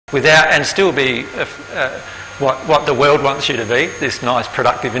without, and still be what the world wants you to be, this nice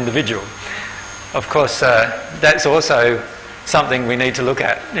productive individual. Of course, that's also something we need to look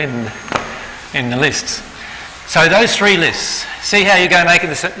at in the lists. So those 3 lists, see how you go making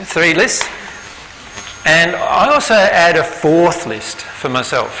the 3 lists? And I also add a 4th list for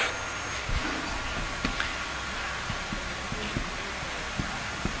myself.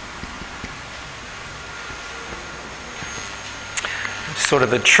 Sort of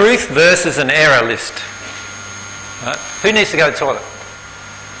the truth versus an error list. Right? Who needs to go to the toilet?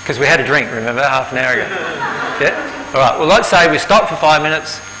 Because we had a drink, remember, half an hour ago. Yeah? All right, well, let's say we stop for 5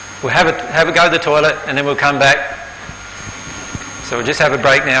 minutes, we'll have a go to the toilet, and then we'll come back. So we'll just have a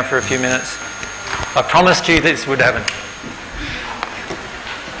break now for a few minutes. I promised you this would happen.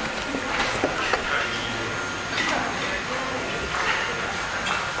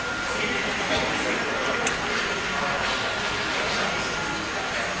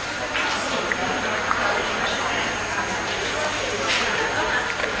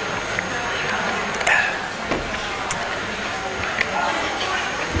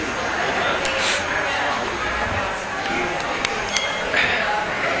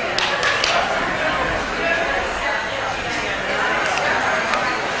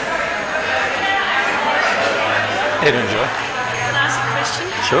 Ed, enjoy. Can I ask a question?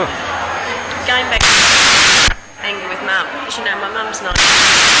 Sure. Going back to anger with Mum, as you know, my mum's not,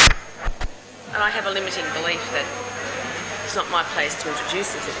 and I have a limiting belief that it's not my place to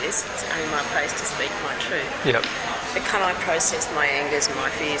introduce her to this, it's only my place to speak my truth. Yep. But can I process my angers, my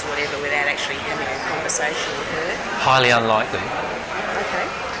fears, whatever, without actually having a conversation with her? Highly unlikely. Okay.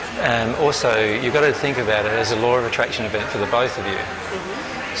 Also, you've got to think about it as a law of attraction event for the both of you.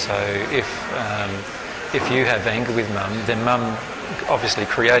 Mm-hmm. So if you have anger with Mum, then Mum obviously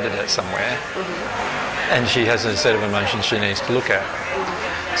created it somewhere, mm-hmm. and she has a set of emotions she needs to look at.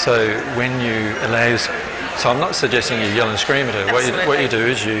 Mm-hmm. So when you allow, so I'm not suggesting you yell and scream at her. What you do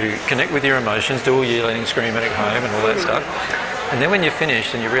is you connect with your emotions, do all your yelling and screaming at home and all that stuff, and then when you're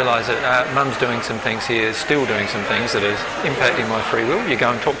finished and you realise that Mum's doing some things here, still doing some things that are impacting my free will, you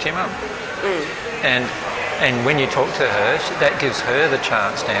go and talk to your Mum. Mm. And when you talk to her, that gives her the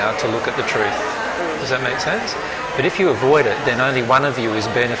chance now to look at the truth. Does that make sense? But if you avoid it, then only one of you is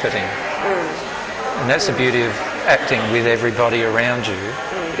benefiting. And that's the beauty of acting with everybody around you,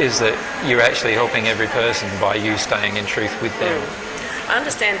 is that you're actually helping every person by you staying in truth with them. I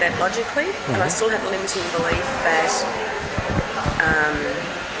understand that logically, but I still have a limiting belief that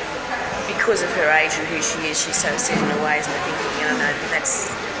because of her age and who she is, she's so set in her ways, and I think, no,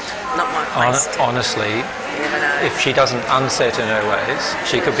 that's not my place. Honestly, if she doesn't unset in her ways,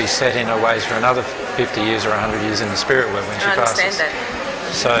 she could be set in her ways for another 50 years or 100 years in the spirit world when she passes. I understand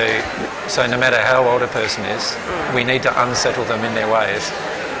that. So no matter how old a person is, we need to unsettle them in their ways.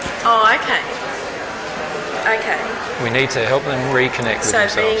 Oh, okay. Okay. We need to help them reconnect with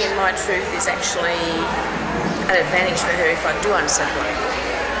themselves. So being in my truth is actually an advantage for her if I do unsettle her.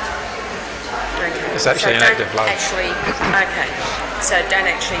 Okay. It's actually an act of love. Okay. So don't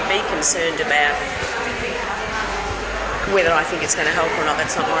actually be concerned about whether I think it's going to help or not.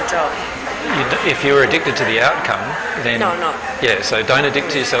 That's not my job. If you're addicted to the outcome, then... No, I'm not. Yeah, so don't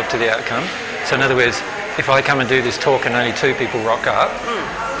addict yourself to the outcome. So in other words, if I come and do this talk and only 2 people rock up,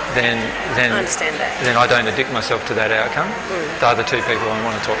 then I understand that. Then I don't addict myself to that outcome. The other 2 people I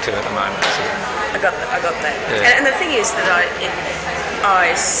want to talk to at the moment. So. I got that. Yeah. And the thing is that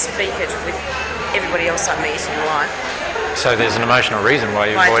I speak it with everybody else I meet in life. So there's an emotional reason why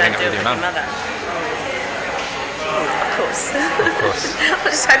you're avoiding it with your mum. Of course. I'm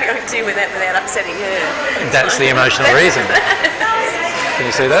just hoping I can deal with that without upsetting her. That's the emotional reason. Can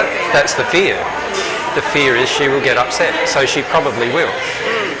you see that? That's the fear. The fear is she will get upset, so she probably will.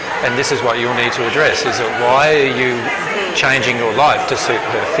 And this is what you'll need to address, is that why are you changing your life to suit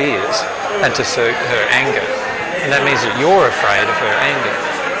her fears and to suit her anger? And that means that you're afraid of her anger.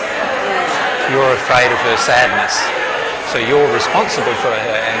 You're afraid of her sadness. So you're responsible for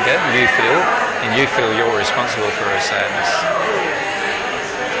her anger, you feel, and you feel you're responsible for her sadness.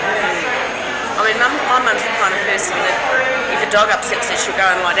 I mean, my mum's the kind of person that if a dog upsets her, she'll go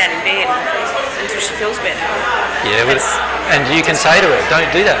and lie down in bed until she feels better. Yeah, and you can say to her,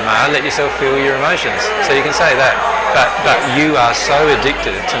 don't do that, Ma, let yourself feel your emotions. So you can say that. But you are so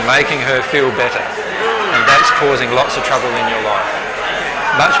addicted to making her feel better, and that's causing lots of trouble in your life.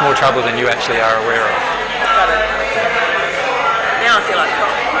 Much more trouble than you actually are aware of. Got it. Now I feel like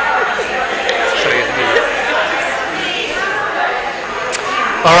crying.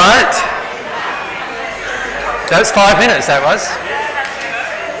 All right. That was 5 minutes, that was.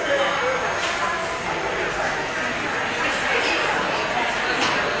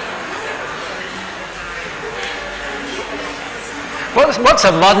 What's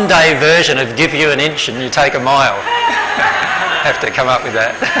a modern day version of give you an inch and you take a mile? Have to come up with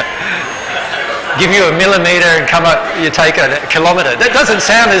that. Give you a millimetre and come up, you take a kilometre. That doesn't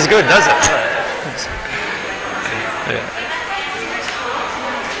sound as good, does it? Yeah.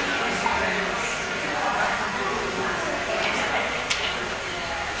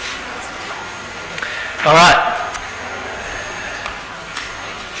 All right.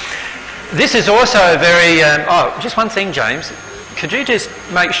 This is also a very... just one thing, James. Could you just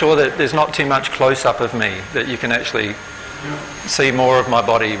make sure that there's not too much close-up of me, that you can actually see more of my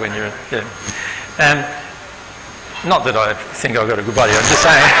body when you're... Yeah. Not that I think I've got a good body, I'm just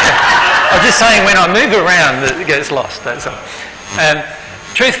saying... I'm just saying when I move around that it gets lost, that's all.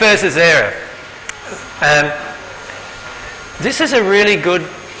 Truth versus error. This is a really good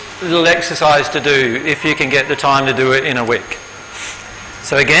little exercise to do if you can get the time to do it in a week.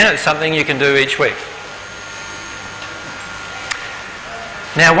 So again, it's something you can do each week.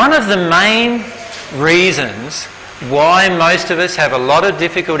 Now, one of the main reasons why most of us have a lot of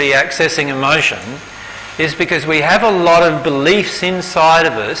difficulty accessing emotion is because we have a lot of beliefs inside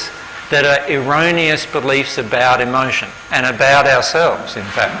of us that are erroneous beliefs about emotion and about ourselves, in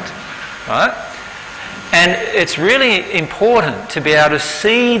fact. Right? And it's really important to be able to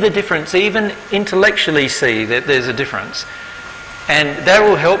see the difference, even intellectually see that there's a difference. And that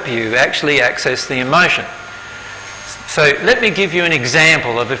will help you actually access the emotion. So let me give you an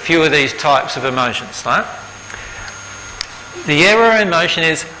example of a few of these types of emotions. Right? The error emotion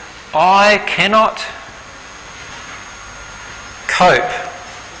is, I cannot cope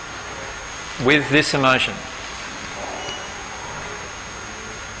with this emotion.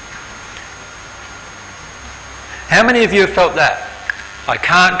 How many of you have felt that? I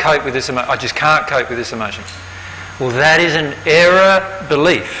can't cope with this emotion. I just can't cope with this emotion. Well, that is an error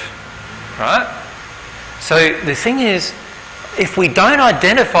belief, right? So the thing is, if we don't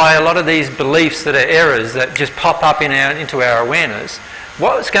identify a lot of these beliefs that are errors that just pop up into our awareness,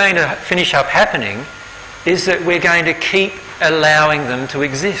 what's going to finish up happening is that we're going to keep allowing them to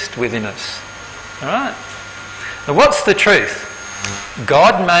exist within us. All right? Now, what's the truth?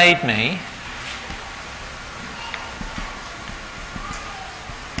 God made me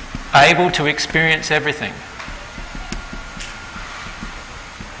able to experience everything.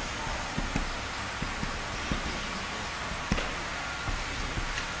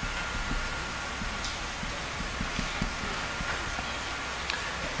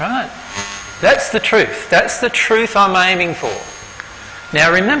 Right? That's the truth. That's the truth I'm aiming for.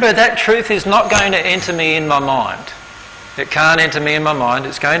 Now remember, that truth is not going to enter me in my mind. It can't enter me in my mind.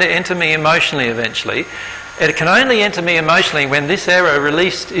 It's going to enter me emotionally eventually. It can only enter me emotionally when this error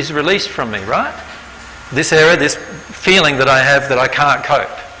is released from me, right? This error, this feeling that I have that I can't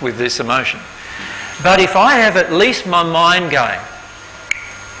cope with this emotion. But if I have at least my mind going,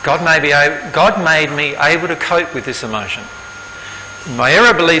 God made me able to cope with this emotion. My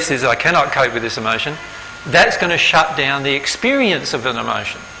error belief is I cannot cope with this emotion. That's going to shut down the experience of an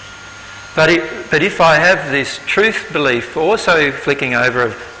emotion. But if I have this truth belief also flicking over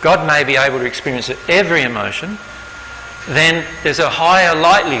of God may be able to experience every emotion, then there's a higher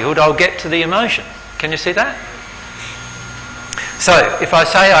likelihood I'll get to the emotion. Can you see that? So if I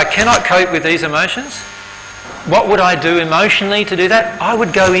say I cannot cope with these emotions, what would I do emotionally to do that? I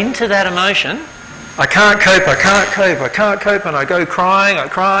would go into that emotion. I can't cope, and I go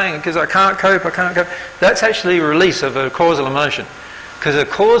crying because I can't cope. That's actually a release of a causal emotion. Because a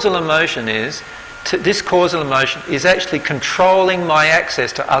causal emotion is, this causal emotion is actually controlling my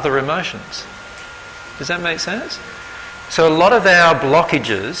access to other emotions. Does that make sense? So a lot of our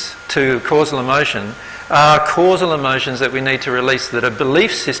blockages to causal emotion are causal emotions that we need to release that are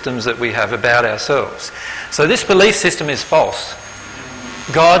belief systems that we have about ourselves. So this belief system is false.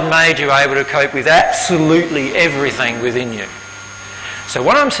 God made you able to cope with absolutely everything within you. So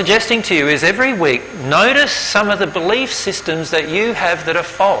what I'm suggesting to you is every week, notice some of the belief systems that you have that are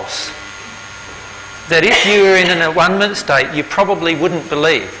false. That if you were in a one-minute state, you probably wouldn't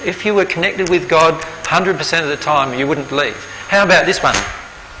believe. If you were connected with God 100% of the time, you wouldn't believe. How about this one?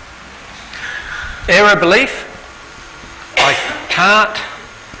 Error belief. I can't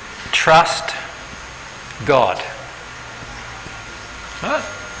trust God. Right?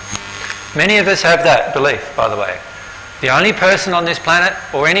 Many of us have that belief, by the way. The only person on this planet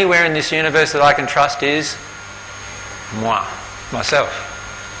or anywhere in this universe that I can trust is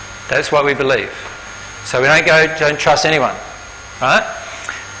myself. That's what we believe. So we don't trust anyone. Right?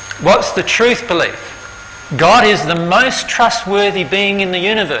 What's the truth belief? God is the most trustworthy being in the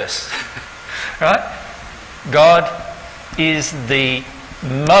universe. Right? God is the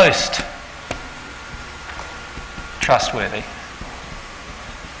most trustworthy.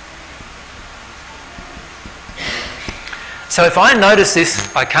 So if I notice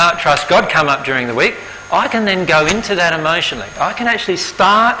this, I can't trust God, come up during the week, I can then go into that emotionally. I can actually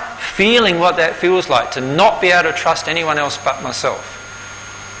start feeling what that feels like, to not be able to trust anyone else but myself.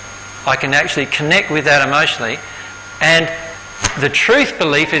 I can actually connect with that emotionally. And the truth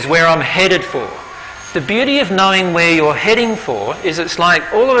belief is where I'm headed for. The beauty of knowing where you're heading for is it's like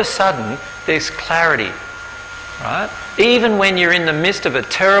all of a sudden there's clarity, right? Even when you're in the midst of a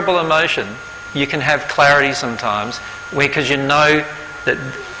terrible emotion, you can have clarity sometimes because you know that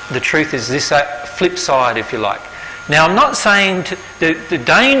the truth is this flip side, if you like. Now, I'm not saying... the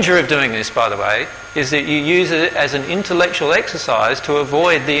danger of doing this, by the way, is that you use it as an intellectual exercise to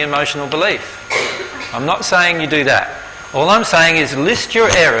avoid the emotional belief. I'm not saying you do that. All I'm saying is list your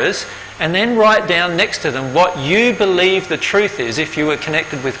errors and then write down next to them what you believe the truth is if you were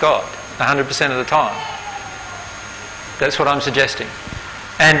connected with God 100% of the time. That's what I'm suggesting.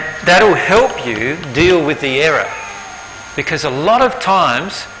 And that'll help you deal with the error. Because a lot of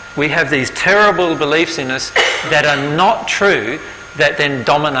times we have these terrible beliefs in us that are not true that then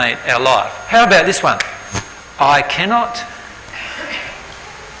dominate our life. How about this one? I cannot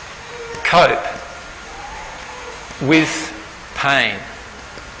cope with pain.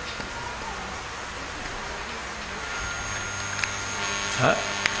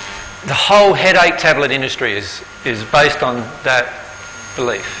 The whole headache tablet industry is based on that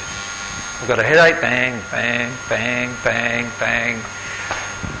belief. I've got a headache, bang, bang, bang, bang, bang.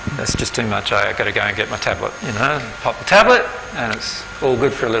 That's just too much. I've got to go and get my tablet, pop the tablet, and it's all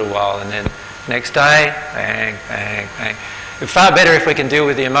good for a little while. And then next day, bang, bang, bang. It's far better if we can deal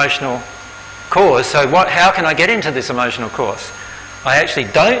with the emotional cause. So how can I get into this emotional cause? I actually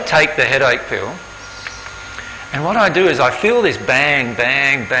don't take the headache pill. And what I do is I feel this bang,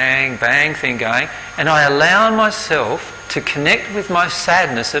 bang, bang, bang thing going, and I allow myself to connect with my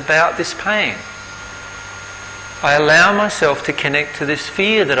sadness about this pain. I allow myself to connect to this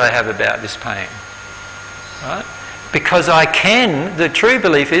fear that I have about this pain. Right? Because the true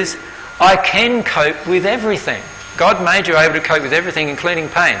belief is, I can cope with everything. God made you able to cope with everything, including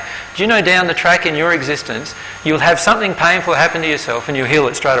pain. Do you know down the track in your existence, you'll have something painful happen to yourself and you'll heal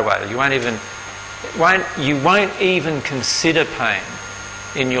it straight away. You won't even consider pain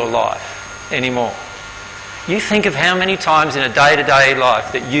in your life anymore. You think of how many times in a day-to-day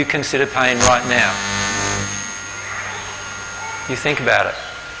life that you consider pain right now. You think about it.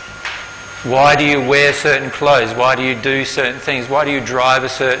 Why do you wear certain clothes? Why do you do certain things? Why do you drive a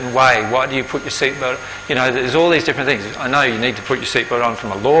certain way? Why do you put your seatbelt? There's all these different things. I know you need to put your seatbelt on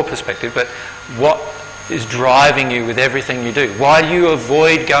from a law perspective, but what is driving you with everything you do? Why do you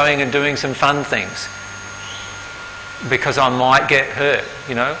avoid going and doing some fun things? Because I might get hurt,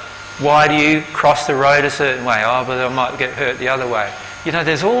 Why do you cross the road a certain way? Oh, but I might get hurt the other way.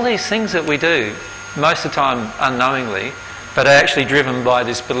 There's all these things that we do, most of the time unknowingly, but are actually driven by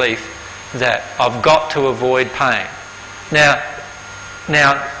this belief that I've got to avoid pain. Now,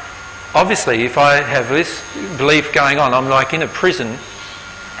 obviously, if I have this belief going on, I'm like in a prison.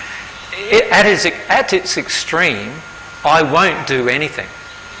 At its extreme, I won't do anything.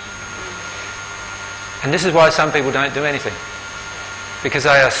 And this is why some people don't do anything. Because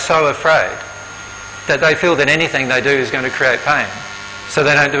they are so afraid that they feel that anything they do is going to create pain. So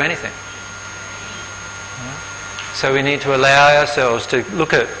they don't do anything. So we need to allow ourselves to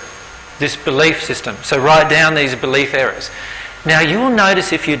look at this belief system. So write down these belief errors. Now you'll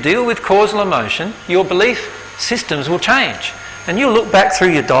notice if you deal with causal emotion, your belief systems will change. And you'll look back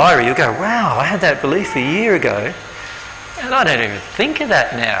through your diary, you'll go, wow, I had that belief a year ago, and I don't even think of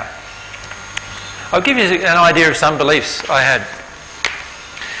that now. I'll give you an idea of some beliefs I had.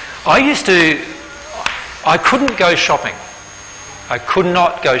 I couldn't go shopping. I could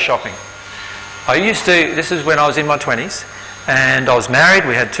not go shopping. This is when I was in my 20s, and I was married,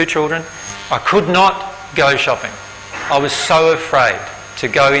 we had 2 children. I could not go shopping. I was so afraid to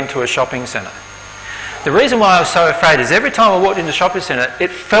go into a shopping centre. The reason why I was so afraid is every time I walked into a shopping centre, it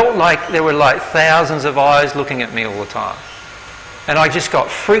felt like there were like thousands of eyes looking at me all the time. And I just got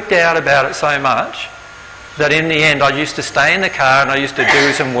freaked out about it so much that in the end I used to stay in the car and I used to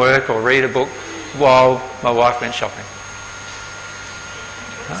do some work or read a book while my wife went shopping.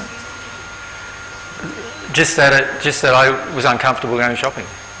 Right? Just that I was uncomfortable going shopping.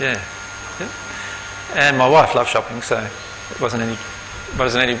 Yeah. And my wife loved shopping, so it wasn't any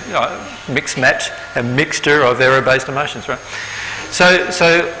mixed match, a mixture of error-based emotions, right?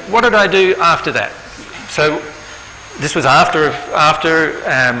 So what did I do after that? So this was after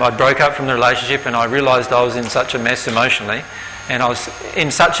I broke up from the relationship and I realised I was in such a mess emotionally and I was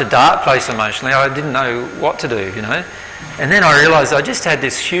in such a dark place emotionally, I didn't know what to do, And then I realised I just had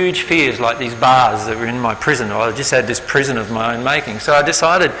this huge fears, like these bars that were in my prison. I just had this prison of my own making. So I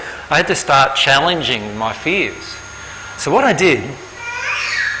decided I had to start challenging my fears. So what I did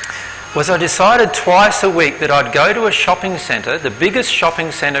was I decided twice a week that I'd go to a shopping centre, the biggest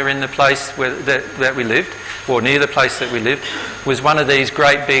shopping centre in the place that we lived, or near the place that we lived, was one of these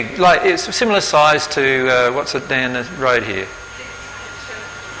great big, like it's a similar size to, what's it down the road here?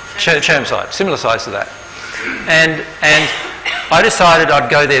 Chermside, similar size to that. And I decided I'd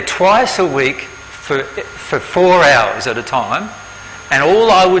go there twice a week for 4 hours at a time, and all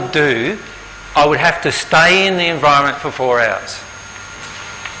I would do, I would have to stay in the environment for 4 hours.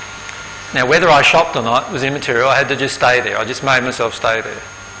 Now, whether I shopped or not was immaterial. I had to just stay there. I just made myself stay there.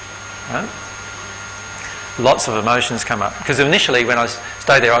 Right? Lots of emotions come up. Because initially when I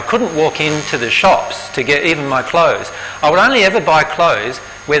stayed there, I couldn't walk into the shops to get even my clothes. I would only ever buy clothes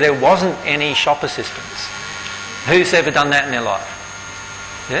where there wasn't any shop assistance. Who's ever done that in their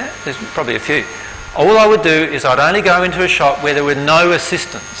life? Yeah? There's probably a few. All I would do is I'd only go into a shop where there were no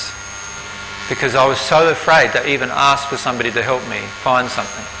assistants, because I was so afraid to even ask for somebody to help me find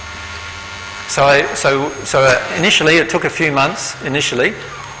something. So initially, it took a few months initially.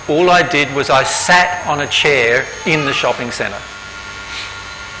 All I did was I sat on a chair in the shopping centre.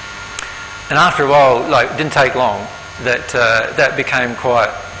 And after a while, like, it didn't take long, that became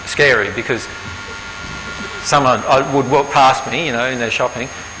quite scary, because someone would walk past me, you know, in their shopping.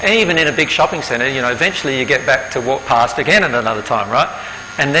 And even in a big shopping centre, you know, eventually you get back to walk past again at another time, right?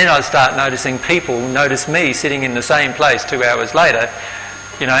 And then I'd start noticing people notice me sitting in the same place 2 hours later,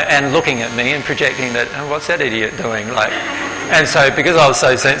 you know, and looking at me and projecting that, oh, what's that idiot doing? Like, and so because I was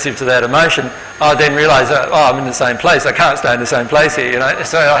so sensitive to that emotion, I then realised that, oh, I'm in the same place. I can't stay in the same place here, you know.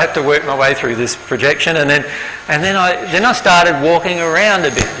 So I have to work my way through this projection, and then I started walking around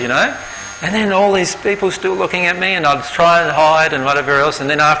a bit, you know. And then all these people still looking at me, and I'd try and hide and whatever else. And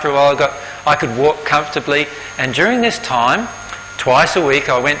then after a while, I could walk comfortably. And during this time, twice a week,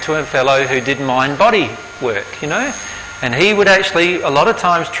 I went to a fellow who did mind-body work, you know. And he would actually, a lot of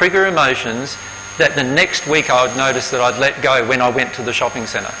times, trigger emotions that the next week I would notice that I'd let go when I went to the shopping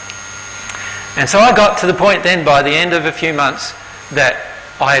centre. And so I got to the point then, by the end of a few months, that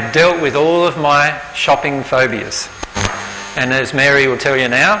I had dealt with all of my shopping phobias. And as Mary will tell you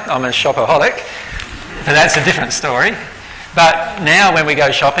now, I'm a shopaholic, but that's a different story. But now when we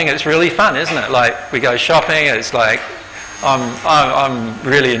go shopping, it's really fun, isn't it? Like, we go shopping, it's like, I'm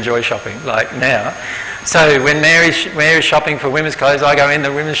really enjoy shopping, like now. So when Mary's shopping for women's clothes, I go in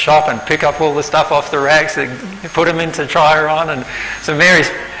the women's shop and pick up all the stuff off the racks and put them in to try her on. And so Mary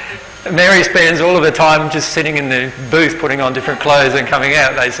spends all of her time just sitting in the booth putting on different clothes and coming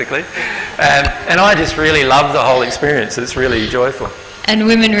out, basically. And I just really love the whole experience. It's really joyful. And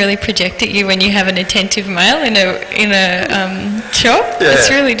women really project at you when you have an attentive male in a shop. Yeah. It's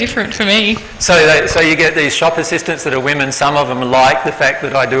really different for me. So you get these shop assistants that are women. Some of them like the fact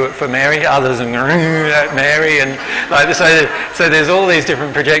that I do it for Mary. Others are at Mary, and like, so there's all these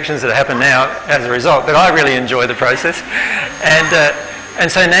different projections that happen now as a result. But I really enjoy the process,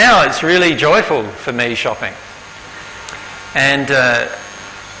 and so now it's really joyful for me shopping. And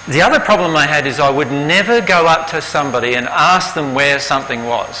the other problem I had is I would never go up to somebody and ask them where something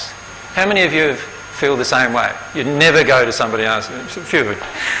was. How many of you feel the same way? You'd never go to somebody and ask them. A few of you.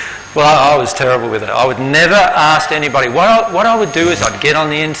 Well, I was terrible with it. I would never ask anybody. What I would do is I'd get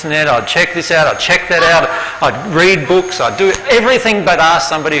on the internet, I'd check this out, I'd check that out, I'd read books, I'd do everything but ask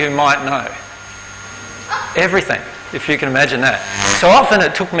somebody who might know. Everything, if you can imagine that. So often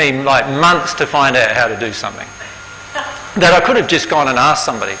it took me like months to find out how to do something that I could have just gone and asked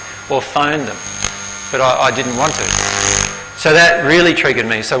somebody or phoned them, but I didn't want to. So that really triggered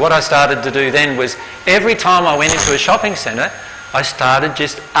me. So what I started to do then was every time I went into a shopping centre, I started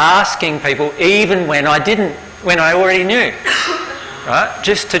just asking people, even when I already knew, right?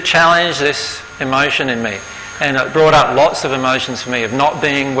 Just to challenge this emotion in me. And it brought up lots of emotions for me of not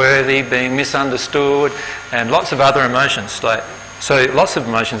being worthy, being misunderstood, and lots of other emotions. So lots of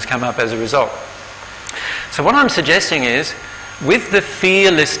emotions come up as a result. So what I'm suggesting is, with the fear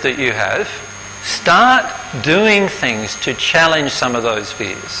list that you have, start doing things to challenge some of those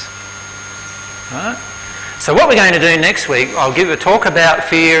fears. Right? So what we're going to do next week, I'll give a talk about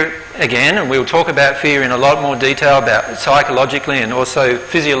fear again, and we'll talk about fear in a lot more detail, about psychologically and also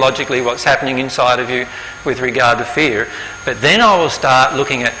physiologically what's happening inside of you with regard to fear. But then I will start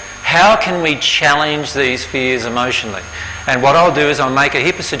looking at how can we challenge these fears emotionally. And what I'll do is I'll make a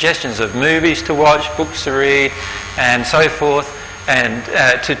heap of suggestions of movies to watch, books to read, and so forth, and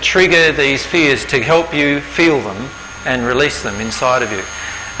to trigger these fears, to help you feel them and release them inside of you.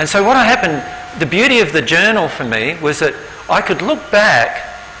 And so what happened the beauty of the journal for me was that I could look back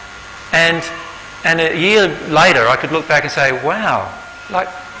and a year later I could look back and say, wow, like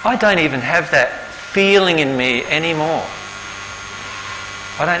I don't even have that feeling in me anymore.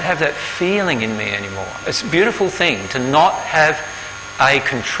 I don't have that feeling in me anymore. It's a beautiful thing to not have a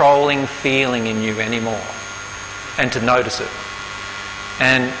controlling feeling in you anymore and to notice it.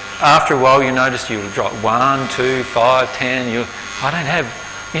 And after a while you notice you'll drop 1, 2, 5, 10,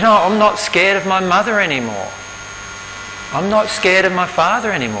 I'm not scared of my mother anymore. I'm not scared of my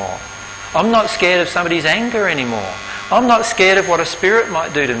father anymore. I'm not scared of somebody's anger anymore. I'm not scared of what a spirit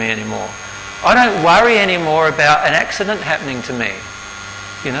might do to me anymore. I don't worry anymore about an accident happening to me.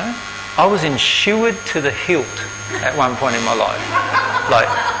 You know? I was insured to the hilt at one point in my life. Like,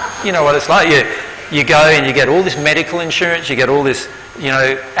 you know what it's like? You go and you get all this medical insurance, you get all this,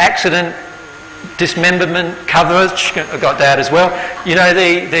 accident, dismemberment coverage. I got that as well. You know,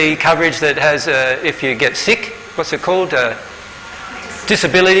 the coverage that has, if you get sick, what's it called?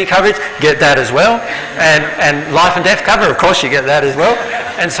 Disability coverage, get that as well. And life and death cover, of course you get that as well.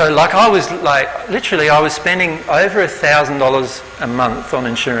 And so I was spending over $1,000 a month on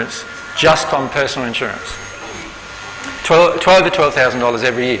insurance, just on personal insurance. $12,000 or $12,000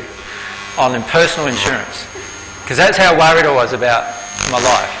 every year on personal insurance. Because that's how worried I was about my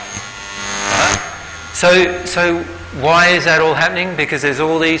life. Right? So why is that all happening? Because there's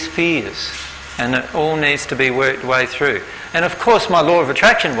all these fears and it all needs to be worked way through. And of course my law of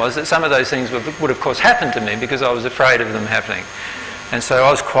attraction was that some of those things would of course happen to me because I was afraid of them happening. And so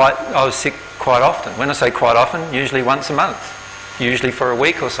I was sick quite often. When I say quite often, usually once a month. Usually for a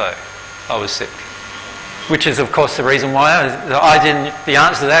week or so I was sick. Which is of course the reason why the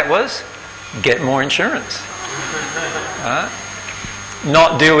answer to that was get more insurance.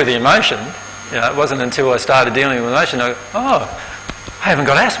 Not deal with the emotion. It wasn't until I started dealing with emotion, I haven't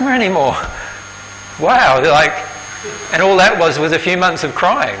got asthma anymore. Wow, and all that was a few months of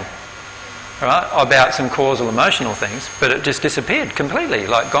crying, right, about some causal emotional things, but it just disappeared completely,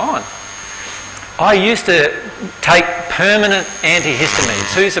 gone. I used to take permanent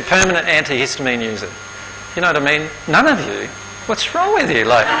antihistamines. Who's a permanent antihistamine user? You know what I mean? None of you. What's wrong with you?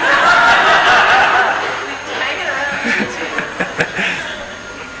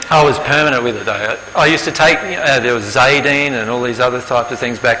 I was permanent with it though. I used to take, there was Zadine and all these other types of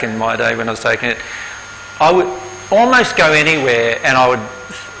things back in my day when I was taking it. I would almost go anywhere and I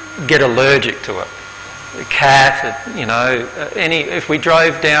would get allergic to it. A cat, if we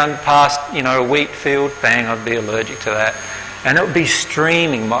drove down past, a wheat field, bang, I'd be allergic to that. And it would be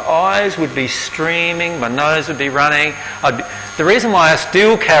streaming. My eyes would be streaming, my nose would be running. The reason why I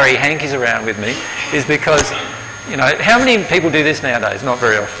still carry hankies around with me is because, how many people do this nowadays? Not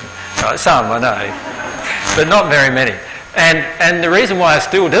very often. Right, some, I know, but not very many. And the reason why I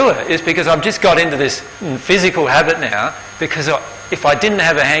still do it is because I've just got into this physical habit now, because if I didn't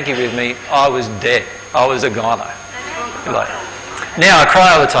have a hanky with me, I was dead. I was a goner. Now I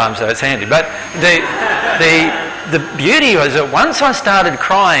cry all the time, so it's handy. But the beauty was that once I started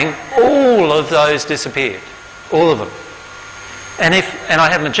crying, all of those disappeared. All of them. And I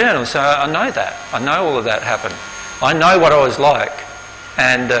have my journal, so I know that. I know all of that happened. I know what I was like.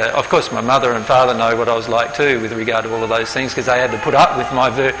 And of course my mother and father know what I was like too with regard to all of those things, because they had to put up with my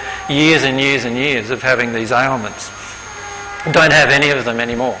years and years and years of having these ailments. I don't have any of them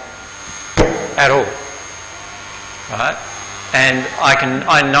anymore. At all. Right? And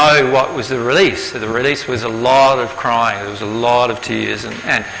I know what was the release. The release was a lot of crying. There was a lot of tears,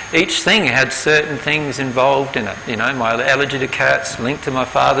 and each thing had certain things involved in it. My allergy to cats linked to my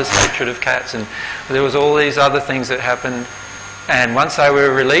father's hatred of cats, and there was all these other things that happened. And once they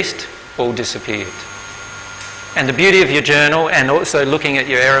were released, all disappeared. And the beauty of your journal, and also looking at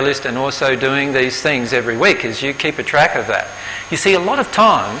your error list, and also doing these things every week, is you keep a track of that. You see, a lot of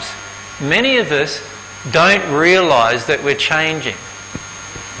times, many of us don't realise that we're changing.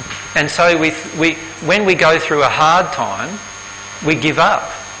 And so when we go through a hard time, we give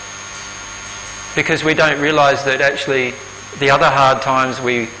up. Because we don't realise that actually the other hard times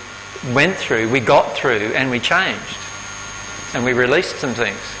we went through, we got through, and we changed. And we released some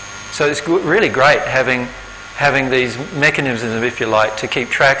things. So it's really great having these mechanisms, if you like, to keep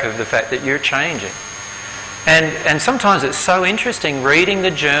track of the fact that you're changing. And sometimes it's so interesting reading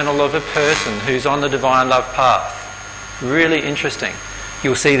the journal of a person who's on the divine love path. Really interesting.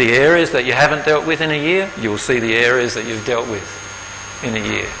 You'll see the areas that you haven't dealt with in a year. You'll see the areas that you've dealt with in a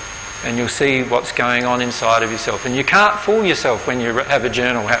year. And you'll see what's going on inside of yourself. And you can't fool yourself when you have a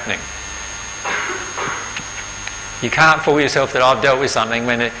journal happening. You can't fool yourself that I've dealt with something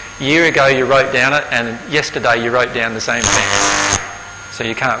when a year ago you wrote down it and yesterday you wrote down the same thing. So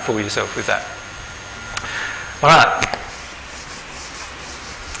you can't fool yourself with that. All right.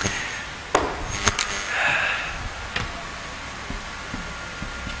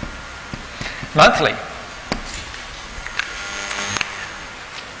 Monthly.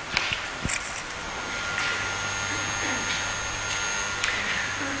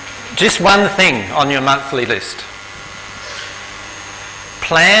 Just one thing on your monthly list.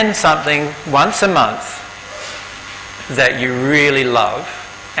 Plan something once a month that you really love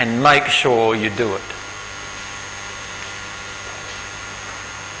and make sure you do it.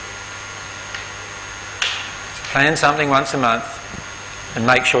 Plan something once a month and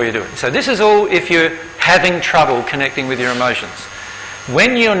make sure you do it. So this is all if you're having trouble connecting with your emotions.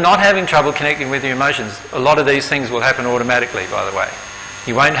 When you're not having trouble connecting with your emotions, a lot of these things will happen automatically, by the way.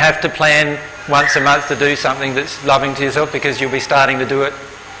 You won't have to plan once a month to do something that's loving to yourself because you'll be starting to do it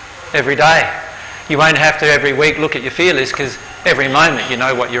every day. You won't have to every week look at your fear list because every moment you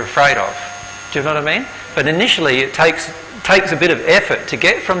know what you're afraid of. Do you know what I mean? But initially it takes a bit of effort to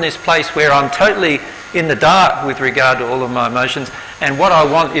get from this place where I'm totally in the dark with regard to all of my emotions, and what I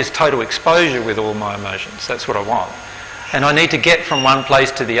want is total exposure with all my emotions. That's what I want. And I need to get from one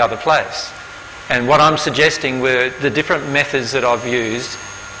place to the other place. And what I'm suggesting were the different methods that I've used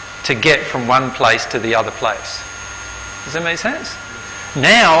to get from one place to the other place. Does that make sense?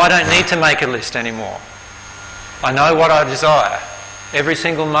 Now I don't need to make a list anymore. I know what I desire. Every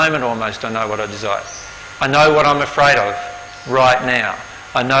single moment almost I know what I desire. I know what I'm afraid of right now.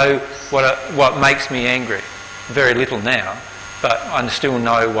 I know what makes me angry. Very little now, but I still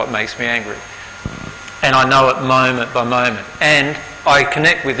know what makes me angry. And I know it moment by moment. And I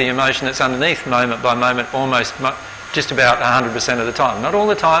connect with the emotion that's underneath moment by moment almost just about 100% of the time. Not all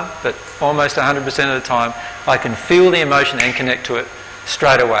the time, but almost 100% of the time. I can feel the emotion and connect to it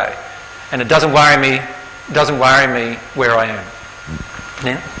straight away. And it doesn't worry me where I am.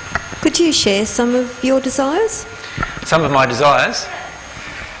 Now? Could you share some of your desires? Some of my desires?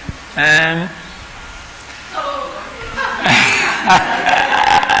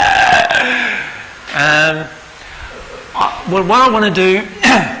 Well, what I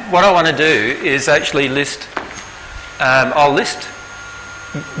want to do is actually list. I'll list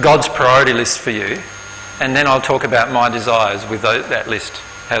God's priority list for you, and then I'll talk about my desires with that list.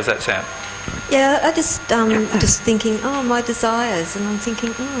 How's that sound? Yeah, I'm just thinking, my desires, and I'm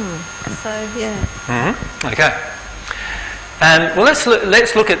thinking, so yeah. Mm-hmm. Okay. Well,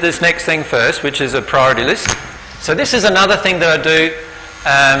 let's look at this next thing first, which is a priority list. So this is another thing that I do.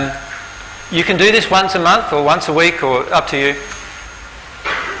 You can do this once a month or once a week or up to you.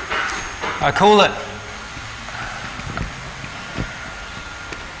 I call it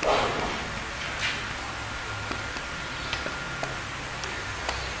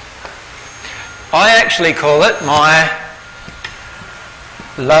I actually call it my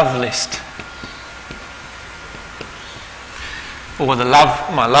love list, or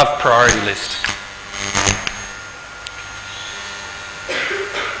my love priority list.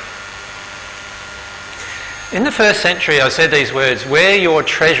 In the first century, I said these words: "Where your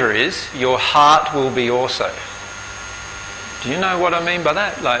treasure is, your heart will be also." Do you know what I mean by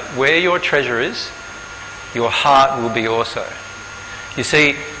that? Like, where your treasure is, your heart will be also. You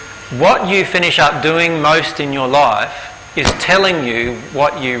see, what you finish up doing most in your life is telling you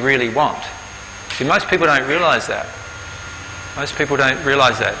what you really want. See, most people don't realise that. Most people don't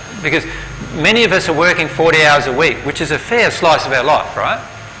realise that. Because many of us are working 40 hours a week, which is a fair slice of our life, right?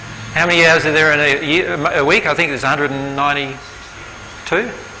 How many hours are there in a week? I think there's 192?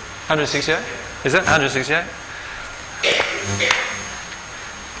 168? Is it 168?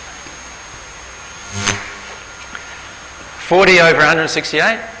 $40 over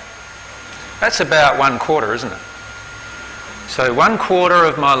 168? That's about 1/4, isn't it? So 1/4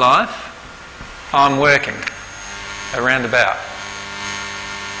 of my life, I'm working around about.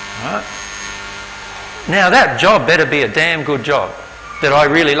 Right? Now that job better be a damn good job that I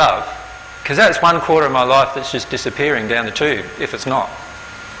really love, because that's 1/4 of my life that's just disappearing down the tube if it's not.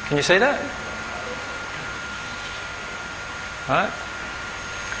 Can you see that? Right?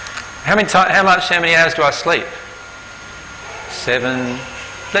 How many hours do I sleep? 7,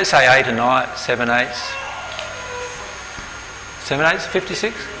 let's say 8 a night, 7 8s. 7 8s,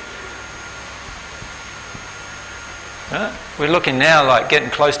 56? Right? We're looking now like getting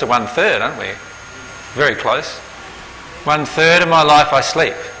close to 1/3, aren't we? Very close. 1/3 of my life I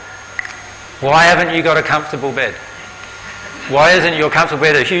sleep. Why haven't you got a comfortable bed? Why isn't your comfortable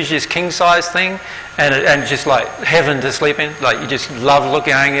bed a huge just king size thing and just like heaven to sleep in? Like you just love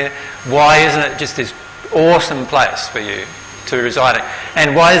looking at it. Why isn't it just this awesome place for you to reside in?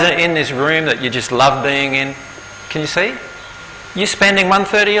 And why isn't it in this room that you just love being in? Can you see? You're spending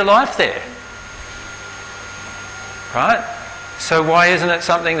 1/3 of your life there. right? So why isn't it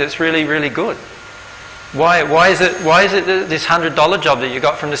something that's really, really good? Why is it this $100 job that you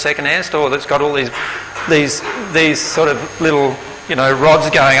got from the second-hand store that's got all these sort of little, you know, rods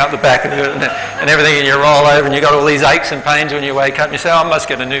going up the back and everything, and you roll over and you got all these aches and pains when you wake up and you say, oh, I must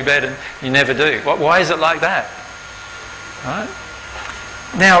get a new bed, and you never do. Why is it like that? Right?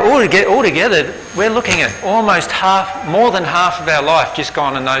 Now, altogether, we're looking at almost more than half of our life just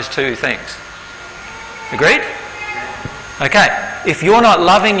gone in those two things. Agreed? Okay. If you're not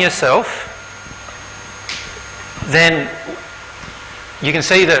loving yourself, then you can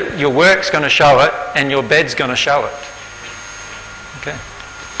see that your work's going to show it and your bed's going to show it. Okay.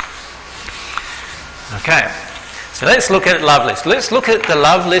 Okay. So let's look at love list. Let's look at the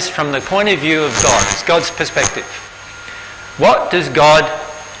love list from the point of view of God. It's God's perspective. What did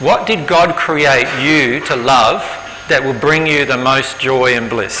God create you to love that will bring you the most joy and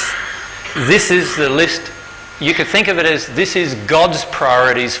bliss? This is the list. You could think of it as this is God's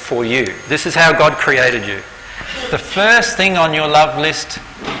priorities for you. This is how God created you. The first thing on your love list,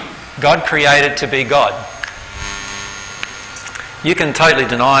 God created to be God. You can totally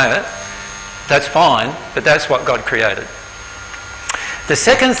deny it. That's fine, but that's what God created. The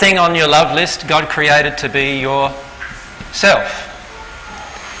second thing on your love list, God created to be yourself.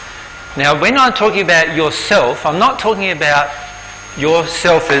 Now, when I'm talking about yourself, I'm not talking about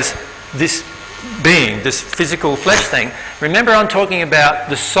yourself as this being, this physical flesh thing. Remember, I'm talking about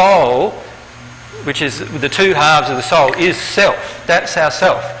the soul, which is the two halves of the soul, is self. That's our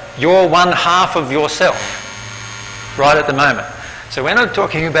self. You're one half of yourself right at the moment. So when I'm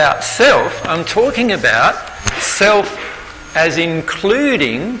talking about self, I'm talking about self as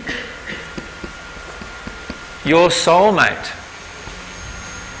including your soulmate.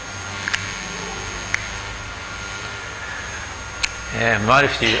 Yeah,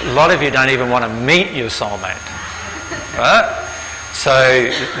 a lot of you don't even want to meet your soulmate. Right? So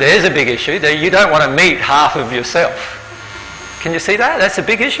there's a big issue. You don't want to meet half of yourself. Can you see that? That's a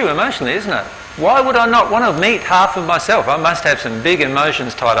big issue emotionally, isn't it? Why would I not want to meet half of myself? I must have some big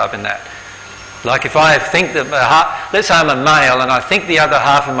emotions tied up in that. Like if I think that, let's say I'm a male and I think the other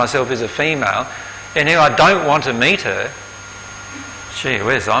half of myself is a female, and here I don't want to meet her, gee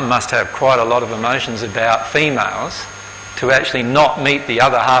whiz, I must have quite a lot of emotions about females to actually not meet the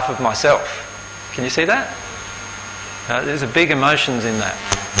other half of myself. Can you see that? There's a big emotions in that.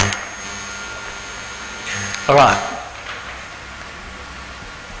 All right.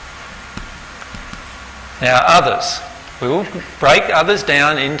 Now others. We will break others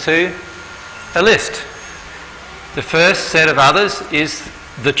down into a list. The first set of others is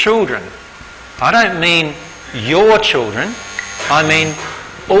the children. I don't mean your children. I mean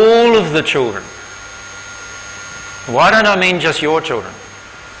all of the children. Why don't I mean just your children?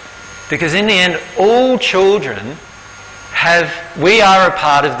 Because in the end, all children we are a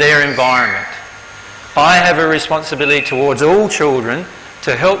part of their environment. I have a responsibility towards all children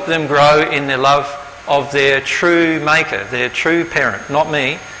to help them grow in their love of their true maker, their true parent, not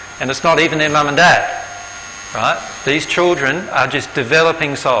me, and it's not even their mum and dad. Right? These children are just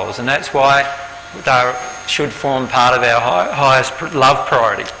developing souls, and that's why they should form part of our highest love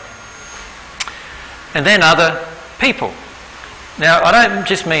priority. And then other people. Now, I don't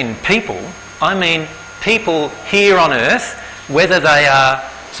just mean people, I mean people here on earth, whether they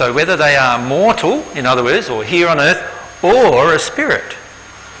are mortal, in other words, or here on earth, or a spirit.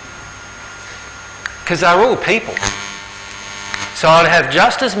 Because they're all people. So I'd have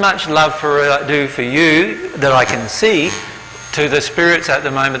just as much love do for you that I can see to the spirits at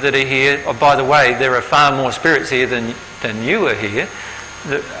the moment that are here. Oh, by the way, there are far more spirits here than you are here.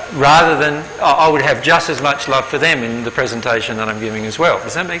 Rather than, I would have just as much love for them in the presentation that I'm giving as well.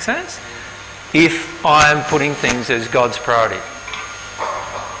 Does that make sense? If I'm putting things as God's priority.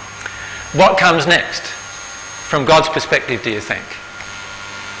 What comes next? From God's perspective, do you think?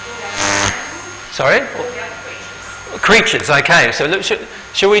 Sorry? Creatures, okay.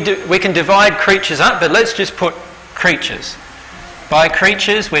 So we can divide creatures up, but let's just put creatures. By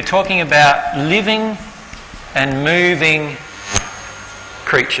creatures, we're talking about living and moving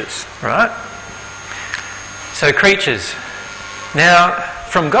creatures, right? So creatures. Now,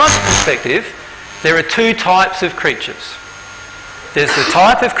 from God's perspective, there are two types of creatures. There's the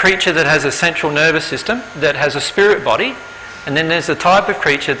type of creature that has a central nervous system, that has a spirit body, and then there's the type of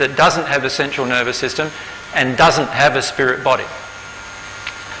creature that doesn't have a central nervous system and doesn't have a spirit body.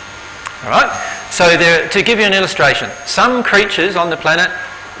 All right? So to give you an illustration, some creatures on the planet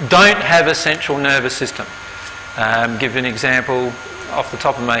don't have a central nervous system. Give you an example off the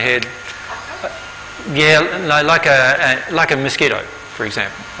top of my head. Yeah, no, like a mosquito, for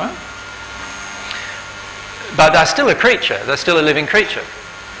example. Right? But they're still a creature. They're still a living creature.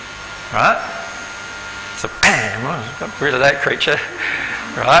 Right? So, bam, I got rid of that creature.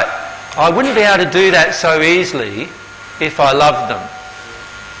 Right? I wouldn't be able to do that so easily if I loved them.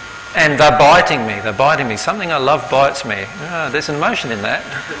 And they're biting me. They're biting me. Something I love bites me. There's an emotion in that.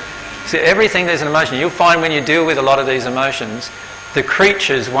 See, everything there's an emotion. You'll find when you deal with a lot of these emotions, the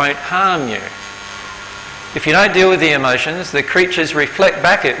creatures won't harm you. If you don't deal with the emotions, the creatures reflect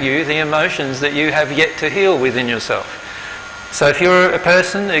back at you the emotions that you have yet to heal within yourself. So if you're a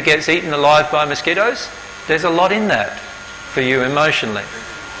person who gets eaten alive by mosquitoes, there's a lot in that for you emotionally.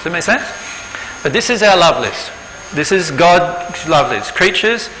 Does that make sense? But this is our love list. This is God's love list.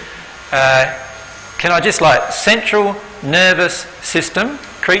 Creatures, can I just like central nervous system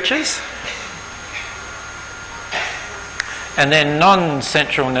creatures, and then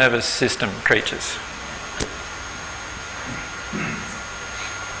non-central nervous system creatures.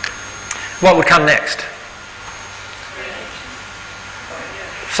 What would come next?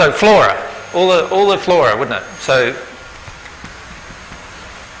 So flora, all the flora, wouldn't it? So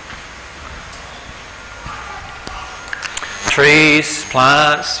trees,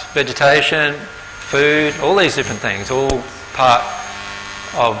 plants, vegetation, food, all these different things, all part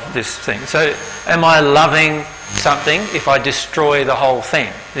of this thing. So am I loving something if I destroy the whole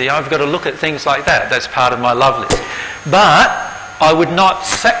thing? I've got to look at things like that. That's part of my love list. But I would not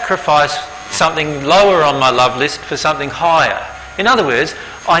sacrifice something lower on my love list for something higher. In other words,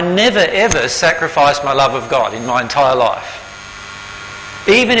 I never ever sacrifice my love of God in my entire life.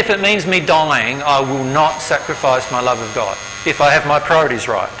 Even if it means me dying, I will not sacrifice my love of God if I have my priorities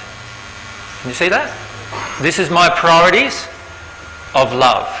right. Can you see that? This is my priorities of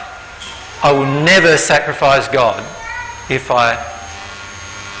love. I will never sacrifice God if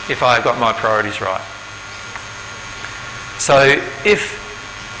I've got my priorities right. So if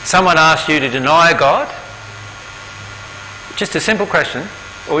someone asks you to deny God, just a simple question,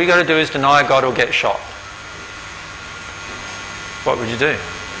 all you got to do is deny God or get shot. What would you do?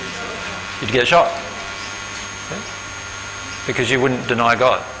 You'd get shot. Okay? Because you wouldn't deny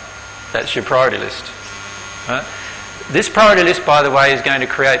God. That's your priority list. Right? This priority list, by the way, is going to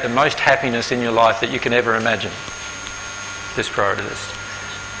create the most happiness in your life that you can ever imagine. This priority list.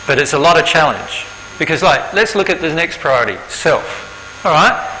 But it's a lot of challenge. Because, like, let's look at the next priority, self. All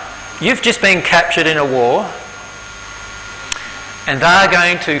right? You've just been captured in a war, and they're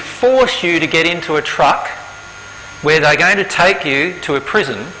going to force you to get into a truck where they're going to take you to a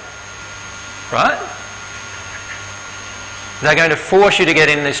prison, right? They're going to force you to get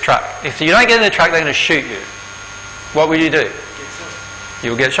in this truck. If you don't get in the truck, they're going to shoot you. What will you do?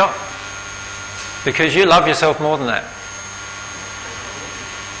 You'll get shot. Because you love yourself more than that.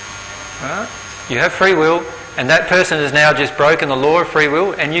 Right? You have free will, and that person has now just broken the law of free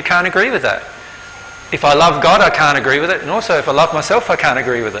will, and you can't agree with that. If I love God, I can't agree with it, and also if I love myself, I can't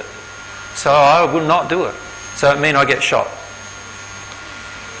agree with it. So I will not do it. So it means I get shot.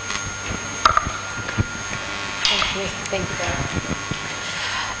 Thank you,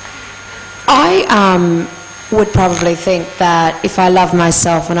 I would probably think that if I love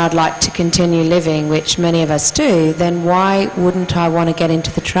myself and I'd like to continue living, which many of us do, then why wouldn't I want to get into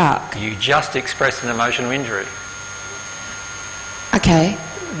the truck? You just expressed an emotional injury. Okay.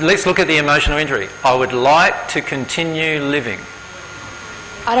 Let's look at the emotional injury. I would like to continue living.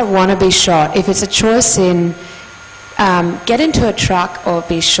 I don't want to be shot. If it's a choice in get into a truck or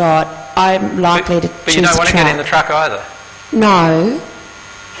be shot, I'm likely to choose the truck. But you don't want to get in the truck either. No.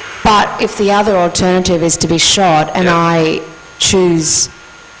 But if the other alternative is to be shot and I choose...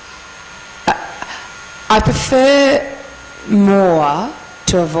 I prefer more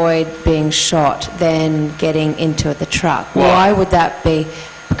to avoid being shot than getting into the truck. Why would that be?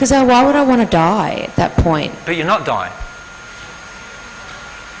 Because why would I want to die at that point? But you're not dying.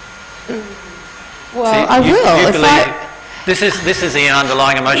 Well, I will. This is the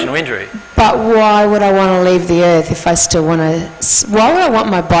underlying emotional injury. But why would I want to leave the earth if I still want to... Why would I want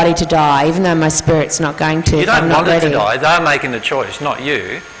my body to die, even though my spirit's not going to? You don't want it to ready? die. They're making the choice, not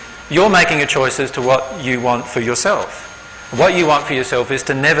you. You're making a choice as to what you want for yourself. What you want for yourself is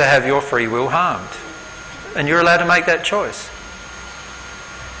to never have your free will harmed. And you're allowed to make that choice.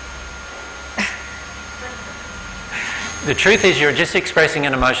 The truth is you're just expressing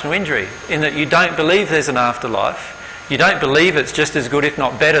an emotional injury in that you don't believe there's an afterlife. You don't believe it's just as good, if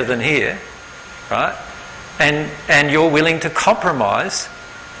not better, than here, right? And you're willing to compromise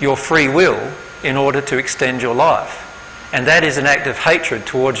your free will in order to extend your life. And that is an act of hatred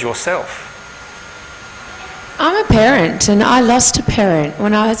towards yourself. I'm a parent, and I lost a parent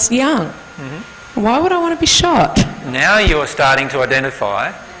when I was young. Mm-hmm. Why would I want to be shot? Now you're starting to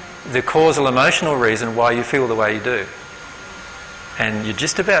identify the causal emotional reason why you feel the way you do. And you're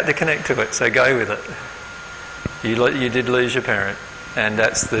just about to connect to it, so go with it. You did lose your parent, and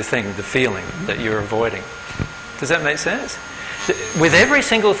that's the thing, the feeling that you're avoiding. Does that make sense? With every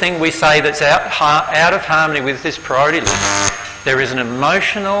single thing we say that's out of harmony with this priority list, there is an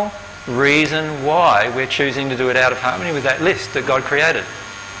emotional reason why we're choosing to do it out of harmony with that list that God created.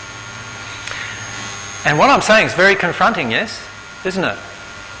 And what I'm saying is very confronting, yes? Isn't it?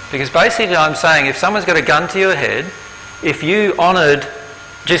 Because basically I'm saying if someone's got a gun to your head, if you honoured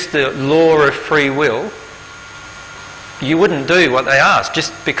just the law of free will, you wouldn't do what they ask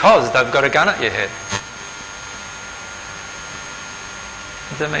just because they've got a gun at your head.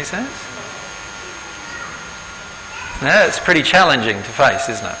 Does that make sense? Now, it's pretty challenging to face,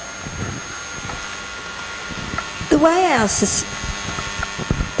 isn't it? The way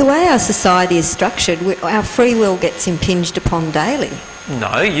our society is structured, our free will gets impinged upon daily.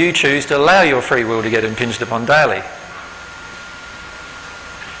 No, you choose to allow your free will to get impinged upon daily.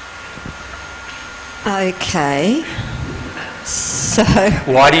 Okay. So...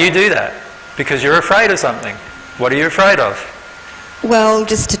 Why do you do that? Because you're afraid of something. What are you afraid of? Well,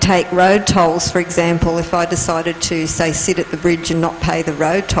 just to take road tolls, for example, if I decided to, say, sit at the bridge and not pay the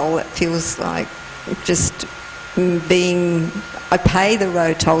road toll, it feels like just I pay the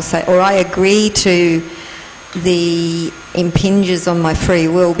road toll, say, or I agree to the impinges on my free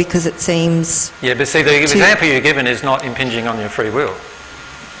will because it seems... Yeah, but see, the example you're given is not impinging on your free will.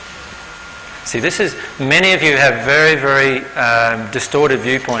 See, many of you have very, very distorted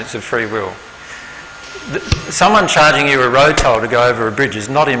viewpoints of free will. Someone charging you a road toll to go over a bridge is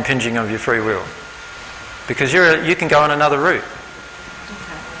not impinging on your free will, because you can go on another route,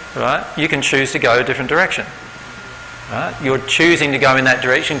 right? You can choose to go a different direction, right? You're choosing to go in that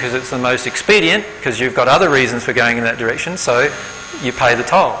direction because it's the most expedient, because you've got other reasons for going in that direction, so you pay the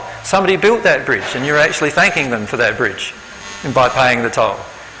toll. Somebody built that bridge and you're actually thanking them for that bridge by paying the toll.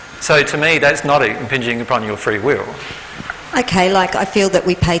 So to me, that's not impinging upon your free will. Okay, like I feel that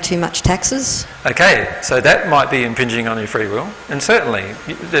we pay too much taxes. Okay, so that might be impinging on your free will. And certainly,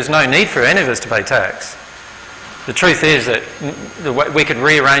 there's no need for any of us to pay tax. The truth is that we could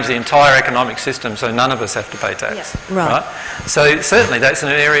rearrange the entire economic system so none of us have to pay tax. Yeah. Right. So certainly that's an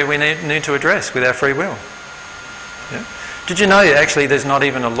area we need to address with our free will. Yeah? Did you know actually there's not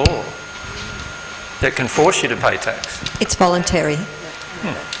even a law that can force you to pay tax? It's voluntary.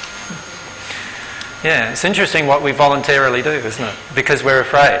 Yeah, it's interesting what we voluntarily do, isn't it? Because we're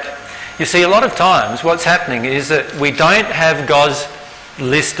afraid. You see, a lot of times what's happening is that we don't have God's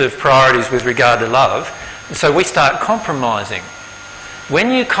list of priorities with regard to love, so we start compromising.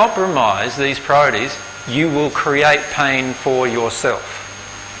 When you compromise these priorities, you will create pain for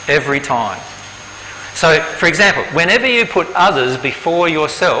yourself every time. So, for example, whenever you put others before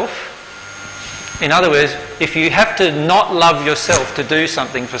yourself, in other words, if you have to not love yourself to do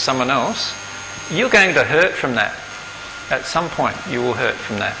something for someone else, you're going to hurt from that. At some point you will hurt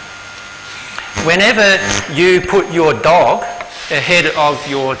from that. Whenever you put your dog ahead of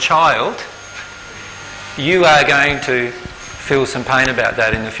your child, you are going to feel some pain about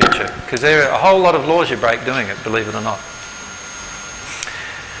that in the future, because there are a whole lot of laws you break doing it, believe it or not.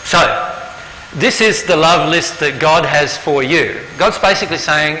 So, this is the love list that God has for you. God's basically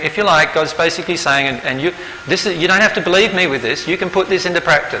saying, if you like, God's basically saying, and you don't have to believe me with this, you can put this into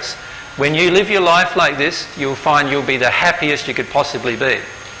practice. When you live your life like this, you'll find you'll be the happiest you could possibly be.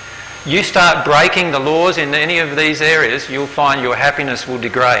 You start breaking the laws in any of these areas, you'll find your happiness will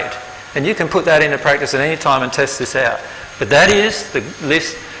degrade. And you can put that into practice at any time and test this out. But that is the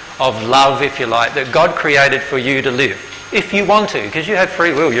list of love, if you like, that God created for you to live. If you want to, because you have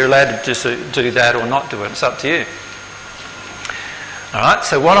free will, you're allowed to just do that or not do it. It's up to you. Alright,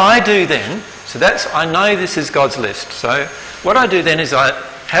 so what I do then, I know this is God's list. So what I do then is I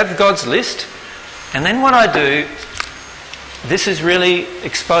have God's list, and then what I do, this is really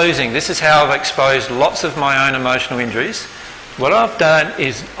exposing, this is how I've exposed lots of my own emotional injuries. What I've done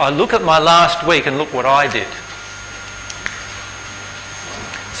is I look at my last week and look what I did.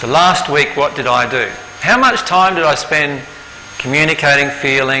 So last week, what did I do? How much time did I spend communicating,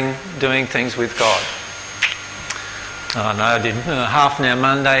 feeling, doing things with God? Oh no, I did half an hour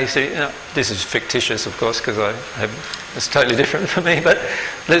Monday. So, this is fictitious, of course, because it's totally different for me. But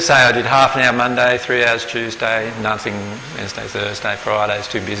let's say I did half an hour Monday, 3 hours Tuesday, nothing Wednesday, Thursday, Friday,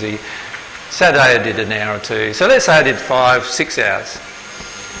 it's too busy. Saturday I did an hour or two. So let's say I did 5, 6 hours.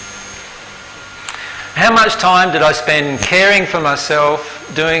 How much time did I spend caring for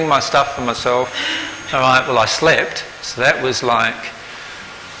myself, doing my stuff for myself? All right, well I slept, so that was like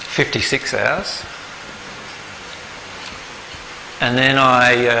 56 hours. And then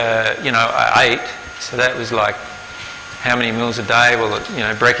I ate. So that was like, how many meals a day? Well,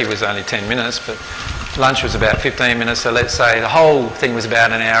 brekkie was only 10 minutes, but lunch was about 15 minutes. So let's say the whole thing was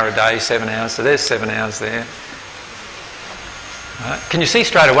about an hour a day, 7 hours. So there's 7 hours there. Right. Can you see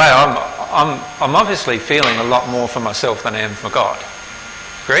straight away? I'm obviously feeling a lot more for myself than I am for God.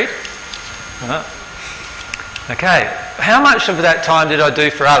 Agreed? Right. Okay. How much of that time did I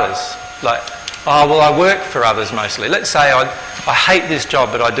do for others? Like, I work for others mostly. Let's say I hate this job,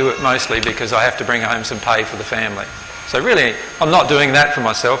 but I do it mostly because I have to bring home some pay for the family. So really, I'm not doing that for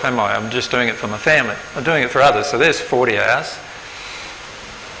myself, am I? I'm just doing it for my family. I'm doing it for others. So there's 40 hours.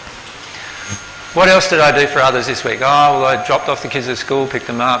 What else did I do for others this week? I dropped off the kids at school, picked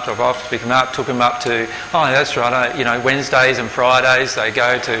them up, dropped off, picked them up, took them up to, that's right, Wednesdays and Fridays they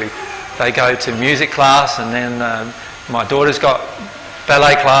go to music class, and then my daughter's got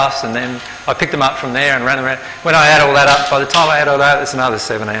ballet class, and then I picked them up from there and ran around. When I add all that up, by the time I add all that, it's another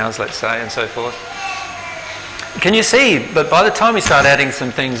 7 hours, let's say, and so forth. Can you see? But by the time we start adding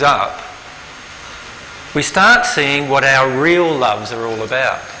some things up, we start seeing what our real loves are all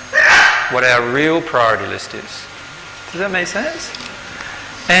about, what our real priority list is. Does that make sense?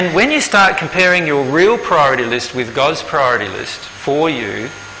 And when you start comparing your real priority list with God's priority list for you,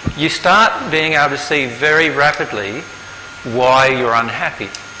 you start being able to see very rapidly why you're unhappy.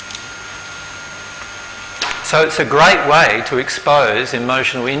 So it's a great way to expose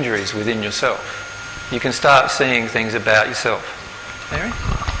emotional injuries within yourself. You can start seeing things about yourself. Mary?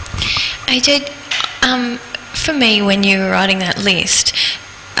 AJ, for me, when you were writing that list,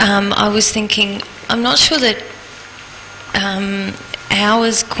 I was thinking, I'm not sure that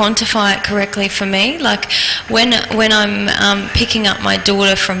hours quantify it correctly for me. Like when I'm picking up my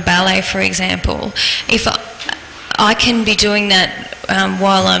daughter from ballet, for example, if I can be doing that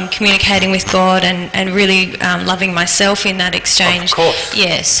while I'm communicating with God and really loving myself in that exchange. Of course.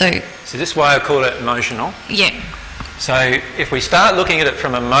 Yeah, so this is why I call it emotional. Yeah. So if we start looking at it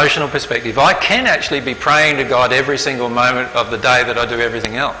from an emotional perspective, I can actually be praying to God every single moment of the day that I do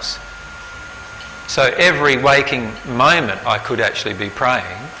everything else. So every waking moment I could actually be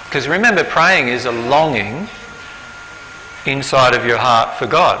praying. Because remember, praying is a longing inside of your heart for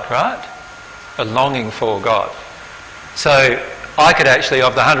God, right? A longing for God. So I could actually,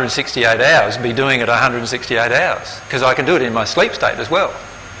 of the 168 hours, be doing it 168 hours. Because I can do it in my sleep state as well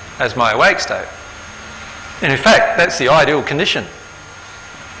as my awake state. And in fact, that's the ideal condition.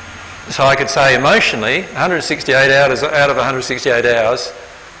 So I could say emotionally, 168 hours out of 168 hours,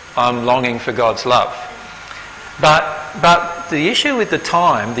 I'm longing for God's love. But the issue with the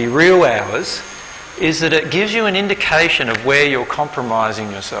time, the real hours, is that it gives you an indication of where you're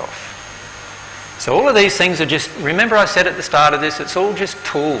compromising yourself. So all of these things are just, remember I said at the start of this, it's all just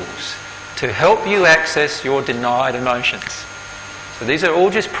tools to help you access your denied emotions. So these are all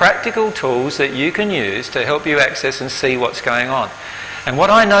just practical tools that you can use to help you access and see what's going on. And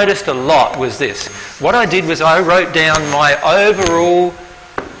what I noticed a lot was this. What I did was I wrote down my overall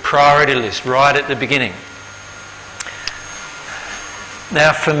priority list right at the beginning.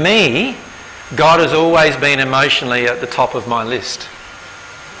 Now for me, God has always been emotionally at the top of my list.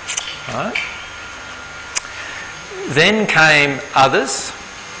 Right? Then came others.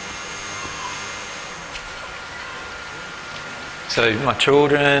 So my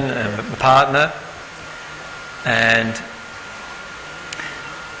children and my partner. And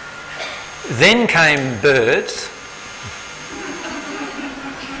then came birds.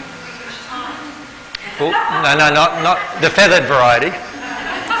 Oh, no, not the feathered variety.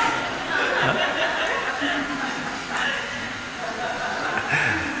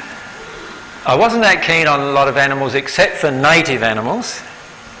 I wasn't that keen on a lot of animals except for native animals.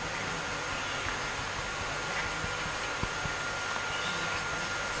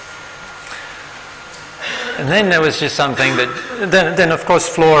 And then there was just something that... Then of course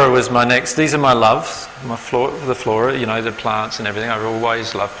flora was my next. These are my loves, the flora, you know, the plants and everything. I've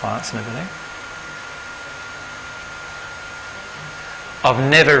always loved plants and everything. I've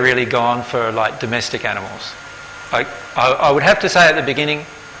never really gone for like domestic animals. I would have to say at the beginning,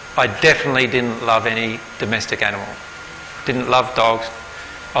 I definitely didn't love any domestic animal. Didn't love dogs.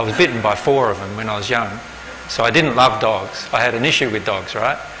 I was bitten by 4 of them when I was young. So I didn't love dogs. I had an issue with dogs,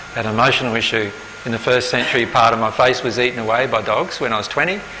 right? I had an emotional issue. In the first century, part of my face was eaten away by dogs when I was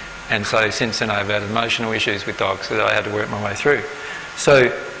 20. And so since then I've had emotional issues with dogs that I had to work my way through.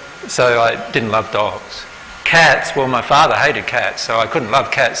 So I didn't love dogs. Cats, well, my father hated cats, so I couldn't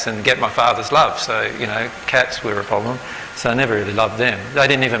love cats and get my father's love. So, you know, cats were a problem. So I never really loved them. They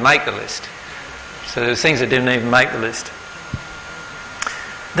didn't even make the list. So there's things that didn't even make the list.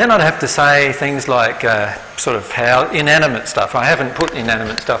 Then I'd have to say things like sort of how inanimate stuff. I haven't put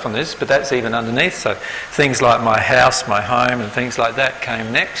inanimate stuff on this, but that's even underneath. So things like my house, my home and things like that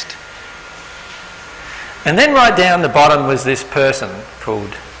came next. And then right down the bottom was this person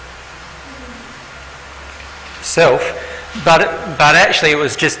called self, but actually it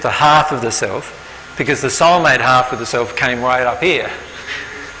was just the half of the self, because the soulmate half of the self came right up here.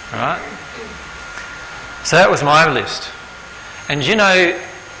 Right? So that was my list. And you know,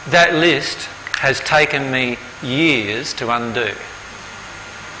 that list has taken me years to undo.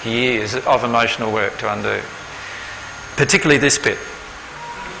 Years of emotional work to undo. Particularly this bit,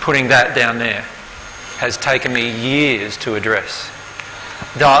 putting that down there, has taken me years to address.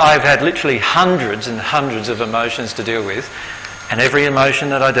 I've had literally hundreds and hundreds of emotions to deal with, and every emotion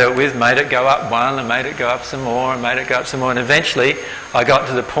that I dealt with made it go up one and made it go up some more and made it go up some more, and eventually I got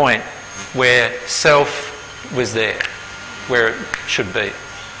to the point where self was there, where it should be.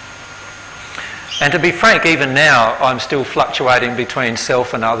 And to be frank, even now I'm still fluctuating between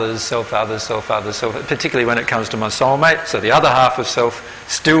self and others, self, others, self, others, self, particularly when it comes to my soulmate. So the other half of self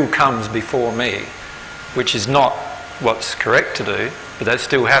still comes before me, which is not what's correct to do, but that's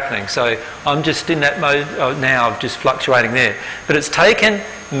still happening. So I'm just in that mode now of just fluctuating there. But it's taken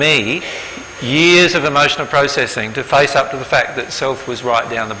me years of emotional processing to face up to the fact that self was right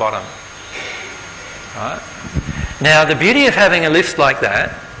down the bottom. Right? Now, the beauty of having a list like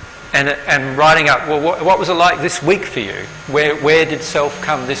that and writing up, well, what was it like this week for you? Where did self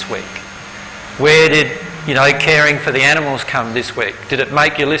come this week? Where did, caring for the animals come this week? Did it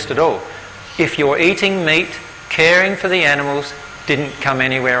make your list at all? If you're eating meat, caring for the animals didn't come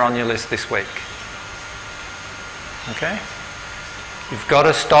anywhere on your list this week. Okay? You've got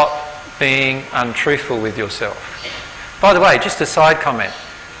to stop being untruthful with yourself. By the way, just a side comment.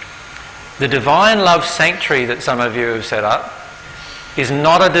 The Divine Love Sanctuary that some of you have set up is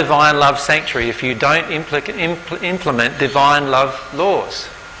not a Divine Love Sanctuary if you don't implement Divine Love laws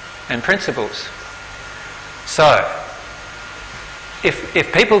and principles. So,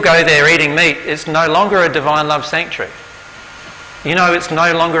 if people go there eating meat, it's no longer a Divine Love Sanctuary. It's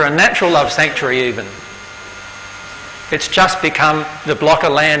no longer a natural love sanctuary even. It's just become the block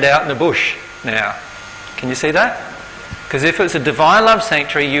of land out in the bush now. Can you see that? Because if it was a Divine Love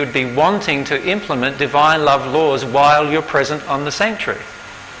Sanctuary, you'd be wanting to implement Divine Love laws while you're present on the sanctuary.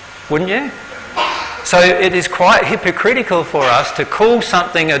 Wouldn't you? So it is quite hypocritical for us to call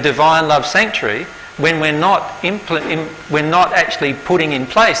something a Divine Love Sanctuary when we're not actually putting in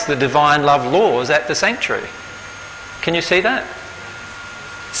place the Divine Love laws at the sanctuary. Can you see that?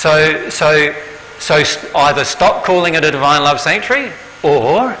 So either stop calling it a Divine Love Sanctuary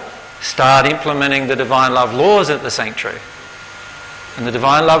or start implementing the Divine Love laws at the sanctuary. And the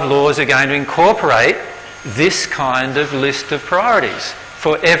Divine Love laws are going to incorporate this kind of list of priorities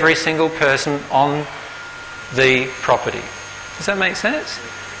for every single person on the property. Does that make sense?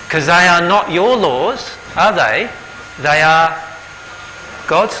 Because they are not your laws, are they? They are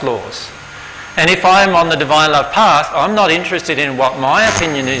God's laws. And if I'm on the Divine Love path, I'm not interested in what my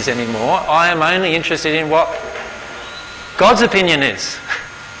opinion is anymore. I am only interested in what God's opinion is.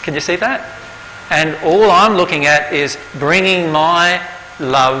 Can you see that? And all I'm looking at is bringing my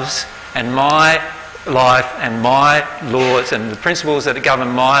loves and my life and my laws and the principles that govern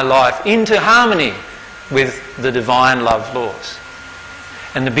my life into harmony with the Divine Love laws.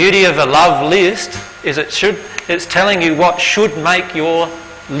 And the beauty of a love list is it's telling you what should make your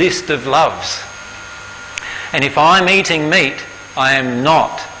list of loves. And if I'm eating meat, I am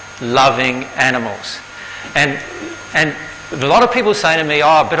not loving animals. And a lot of people say to me,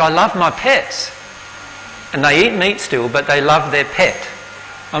 oh, but I love my pets. And they eat meat still, but they love their pet.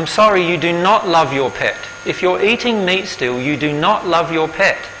 I'm sorry, you do not love your pet. If you're eating meat still, you do not love your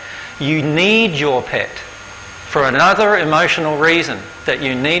pet. You need your pet for another emotional reason that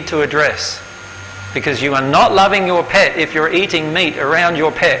you need to address. Because you are not loving your pet if you're eating meat around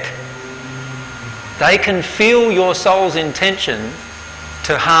your pet. They can feel your soul's intention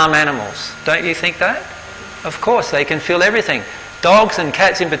to harm animals. Don't you think that? Of course, they can feel everything. Dogs and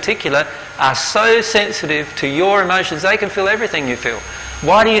cats in particular are so sensitive to your emotions, they can feel everything you feel.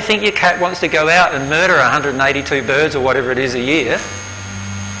 Why do you think your cat wants to go out and murder 182 birds or whatever it is a year?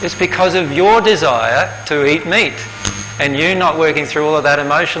 It's because of your desire to eat meat and you not working through all of that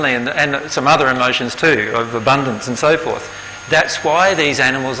emotionally and some other emotions too, of abundance and so forth. That's why these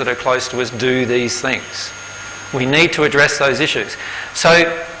animals that are close to us do these things. We need to address those issues. So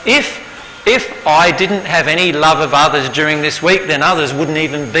if I didn't have any love of others during this week, then others wouldn't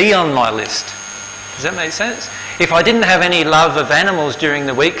even be on my list. Does that make sense? If I didn't have any love of animals during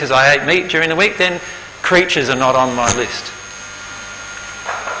the week because I ate meat during the week, then creatures are not on my list.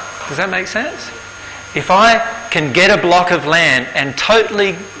 Does that make sense? If I can get a block of land and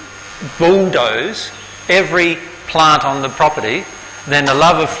totally bulldoze every plant on the property, then the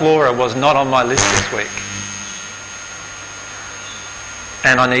love of flora was not on my list this week.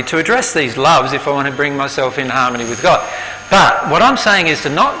 And I need to address these loves if I want to bring myself in harmony with God. But what I'm saying is to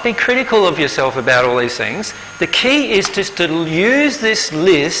not be critical of yourself about all these things. The key is just to use this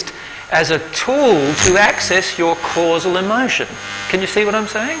list as a tool to access your causal emotion. Can you see what I'm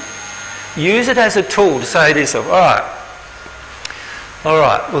saying? Use it as a tool to say to yourself, all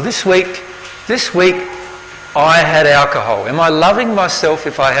right, well this week I had alcohol. Am I loving myself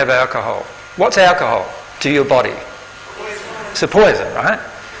if I have alcohol? What's alcohol to your body? It's a poison, right?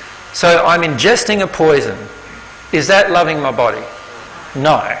 So I'm ingesting a poison. Is that loving my body?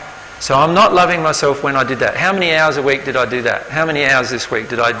 No. So I'm not loving myself when I did that. How many hours a week did I do that? How many hours this week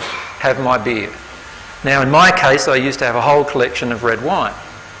did I have my beer? Now in my case I used to have a whole collection of red wine.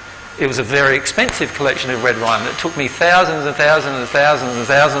 It was a very expensive collection of red wine that took me thousands and thousands and thousands and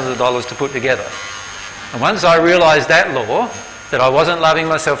thousands of dollars to put together. And once I realised that law, that I wasn't loving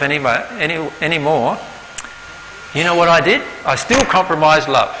myself anymore, you know what I did? I still compromised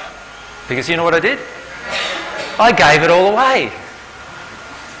love. Because you know what I did? I gave it all away.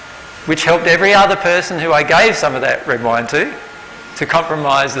 Which helped every other person who I gave some of that red wine to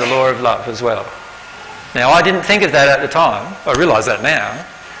compromise the law of love as well. Now, I didn't think of that at the time. I realise that now.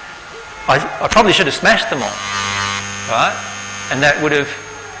 I probably should have smashed them all. Right? And that would have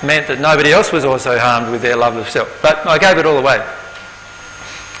meant that nobody else was also harmed with their love of self. But I gave it all away.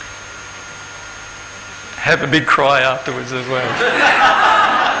 Have a big cry afterwards as well.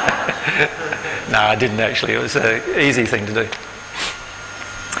 No, I didn't actually. It was an easy thing to do.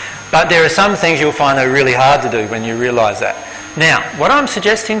 But there are some things you'll find are really hard to do when you realise that. Now, what I'm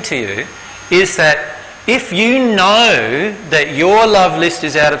suggesting to you is that if you know that your love list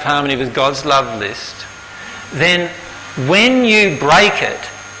is out of harmony with God's love list, then when you break it,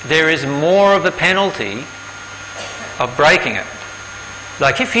 there is more of a penalty of breaking it.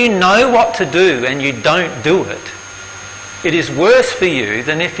 Like if you know what to do and you don't do it, it is worse for you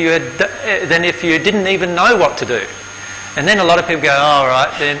than if you didn't even know what to do. And then a lot of people go, oh,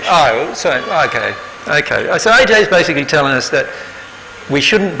 right, then, okay. So AJ's basically telling us that we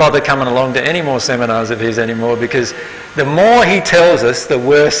shouldn't bother coming along to any more seminars of his anymore because the more he tells us, the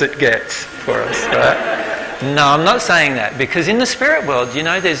worse it gets for us, right? No, I'm not saying that, because in the spirit world, you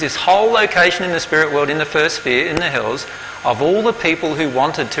know, there's this whole location in the spirit world, in the first sphere, in the hills, of all the people who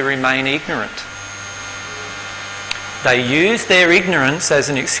wanted to remain ignorant. They used their ignorance as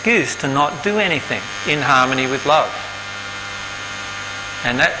an excuse to not do anything in harmony with love.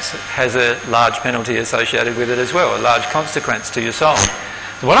 And that has a large penalty associated with it as well, a large consequence to your soul.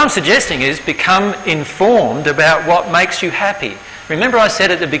 So what I'm suggesting is become informed about what makes you happy. Remember I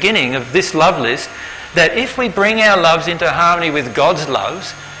said at the beginning of this love list that if we bring our loves into harmony with God's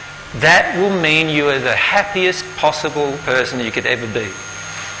loves, that will mean you are the happiest possible person you could ever be.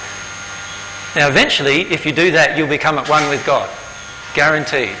 Now eventually, if you do that, you'll become at one with God.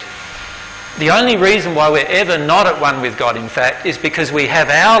 Guaranteed. The only reason why we're ever not at one with God, in fact, is because we have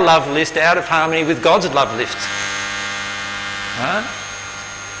our love list out of harmony with God's love list. Right?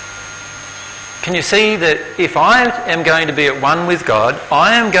 Can you see that if I am going to be at one with God,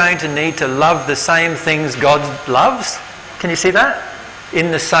 I am going to need to love the same things God loves? Can you see that?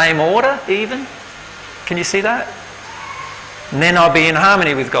 In the same order, even? Can you see that? And then I'll be in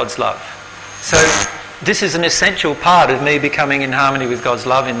harmony with God's love. So this is an essential part of me becoming in harmony with God's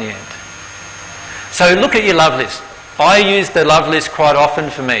love in the end. So look at your love list. I use the love list quite often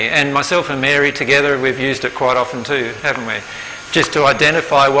for me, and myself and Mary together, we've used it quite often too, haven't we? Just to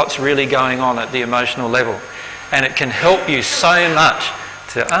identify what's really going on at the emotional level. And it can help you so much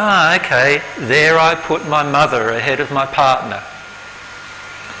to, okay, there I put my mother ahead of my partner.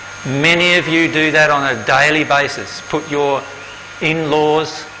 Many of you do that on a daily basis. Put your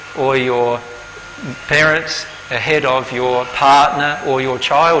in-laws or your parents ahead of your partner or your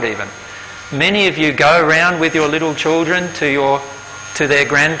child even. Many of you go around with your little children to their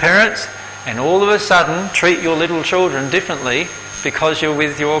grandparents, and all of a sudden treat your little children differently because you're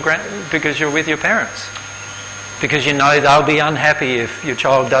with your parents. Because you know they'll be unhappy if your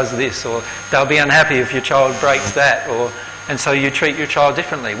child does this, or they'll be unhappy if your child breaks that, and so you treat your child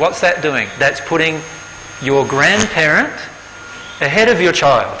differently. What's that doing? That's putting your grandparent ahead of your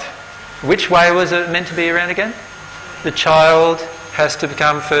child. Which way was it meant to be around again? The child has to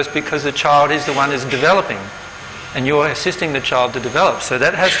become first because the child is the one who's developing, and you're assisting the child to develop. So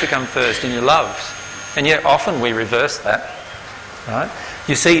that has to come first in your loves. And yet often we reverse that. Right?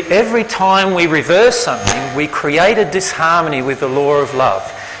 You see, every time we reverse something, we create a disharmony with the law of love.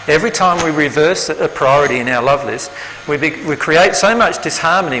 every time we reverse a priority in our love list, we create so much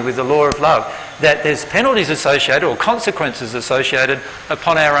disharmony with the law of love that there's penalties associated or consequences associated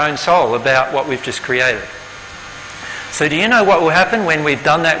upon our own soul about what we've just created. So do you know what will happen when we've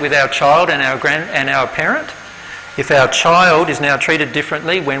done that with our child and our parent? If our child is now treated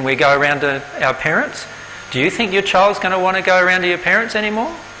differently when we go around to our parents, do you think your child's going to want to go around to your parents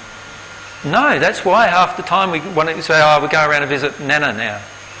anymore? No, that's why half the time we want to say, oh, we go around and visit Nana now.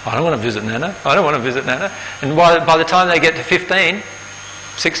 I don't want to visit Nana. I don't want to visit Nana. And by the time they get to 15,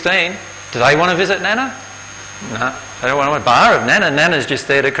 16, do they want to visit Nana? No, they don't want a bar of Nana. Nana's just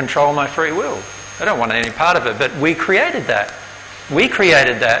there to control my free will. They don't want any part of it. But we created that. We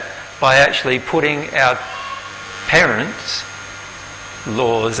created that by actually putting our parents'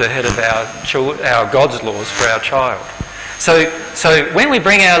 laws ahead of our God's laws for our child. So when we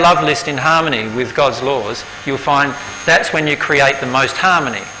bring our love list in harmony with God's laws, you'll find that's when you create the most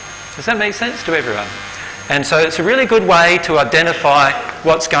harmony. Does that make sense to everyone? And so it's a really good way to identify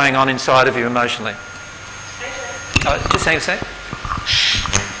what's going on inside of you emotionally. Just hang a sec.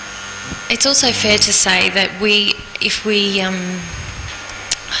 It's also fair to say that I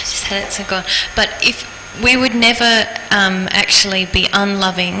just had it so gone, but if we would never actually be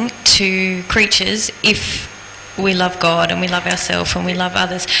unloving to creatures if we love God and we love ourselves and we love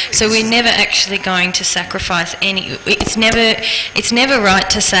others. So we're never actually going to sacrifice any. It's never right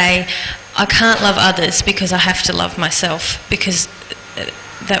to say, I can't love others because I have to love myself, because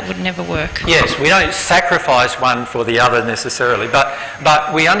that would never work. Yes, we don't sacrifice one for the other necessarily,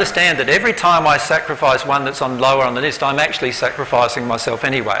 but we understand that every time I sacrifice one that's lower on the list, I'm actually sacrificing myself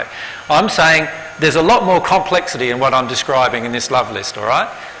anyway. I'm saying there's a lot more complexity in what I'm describing in this love list, all right?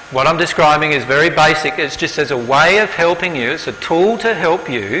 What I'm describing is very basic. It's just as a way of helping you. It's a tool to help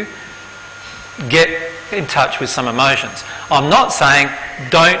you get in touch with some emotions. I'm not saying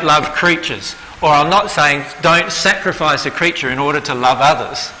don't love creatures, or I'm not saying don't sacrifice a creature in order to love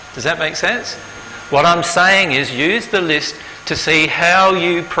others. Does that make sense? What I'm saying is use the list to see how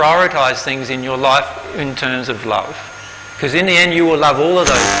you prioritise things in your life in terms of love. Because in the end you will love all of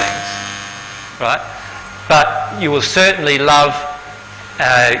those things, right? But you will certainly love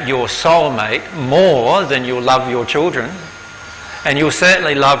your soulmate more than you'll love your children, and you'll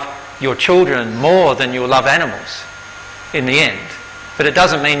certainly love your children more than you'll love animals in the end. But it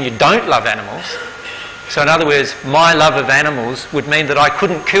doesn't mean you don't love animals. So in other words, my love of animals would mean that I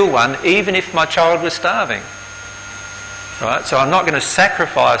couldn't kill one even if my child was starving. Right? So I'm not going to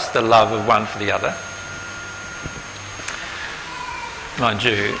sacrifice the love of one for the other. Mind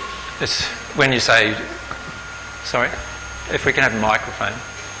you, it's when you say, sorry, if we can have a microphone.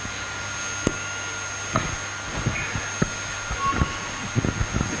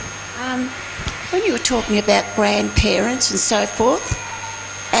 When you were talking about grandparents and so forth,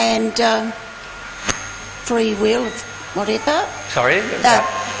 and free will, whatever. Sorry?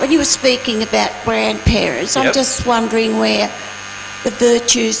 When you were speaking about grandparents, Yep. I'm just wondering where the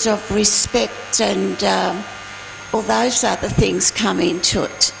virtues of respect and all those other things come into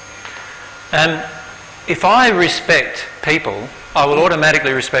it. If I respect people, I will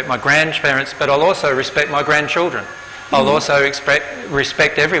automatically respect my grandparents, but I'll also respect my grandchildren. I'll also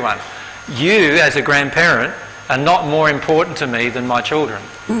respect everyone. You, as a grandparent, are not more important to me than my children.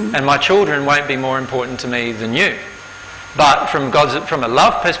 And my children won't be more important to me than you. But from a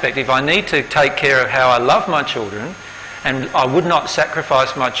love perspective, I need to take care of how I love my children, and I would not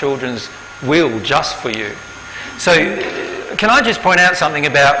sacrifice my children's will just for you. So, can I just point out something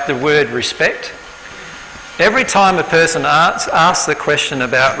about the word respect? Every time a person asks the question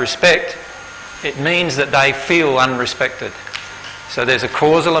about respect, it means that they feel unrespected. So there's a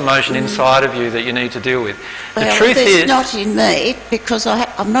causal emotion inside of you that you need to deal with. Well, the truth is, not in me, because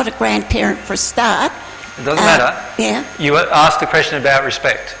I'm not a grandparent for a start. It doesn't matter. Yeah. You asked the question about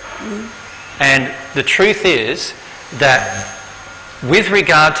respect. And the truth is that with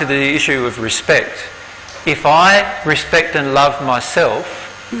regard to the issue of respect, if I respect and love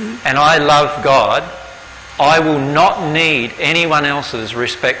myself and I love God, I will not need anyone else's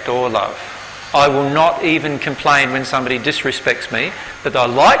respect or love. I will not even complain when somebody disrespects me, but the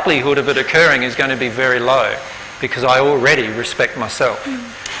likelihood of it occurring is going to be very low because I already respect myself.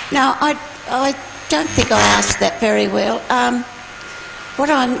 Now, I don't think I asked that very well.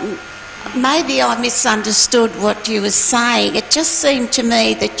 Maybe I misunderstood what you were saying. It just seemed to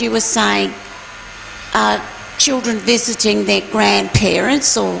me that you were saying children visiting their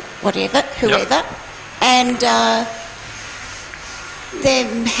grandparents or whoever, Yep. and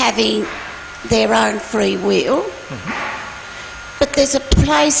them having their own free will. But there's a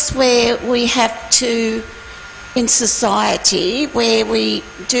place where we have to in society where we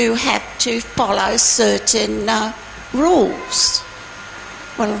do have to follow certain rules.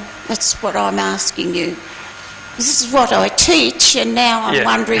 Well, that's what I'm asking you. This is what I teach, and now I'm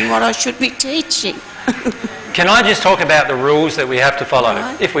wondering what I should be teaching. Can I just talk about the rules that we have to follow?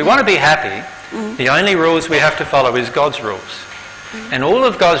 Right. If we want to be happy, the only rules we have to follow is God's rules. And all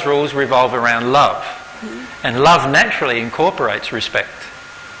of God's rules revolve around love. And love naturally incorporates respect,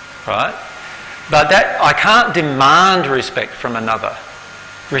 right? But that I can't demand respect from another.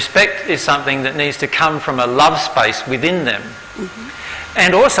 Respect is something that needs to come from a love space within them.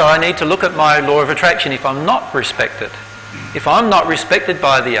 And also I need to look at my law of attraction if I'm not respected. If I'm not respected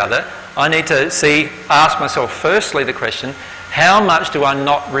by the other, I need to ask myself firstly the question, how much do I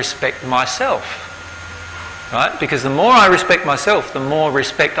not respect myself? Right? Because the more I respect myself, the more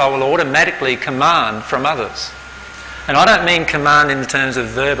respect I will automatically command from others. And I don't mean command in the terms of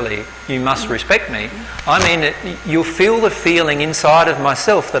verbally, you must respect me. I mean that you'll feel the feeling inside of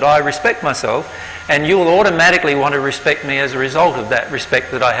myself that I respect myself, and you'll automatically want to respect me as a result of that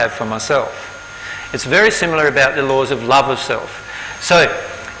respect that I have for myself. It's very similar about the laws of love of self. So,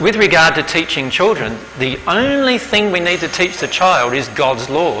 with regard to teaching children, the only thing we need to teach the child is God's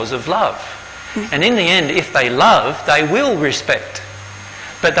laws of love. And in the end, if they love, they will respect.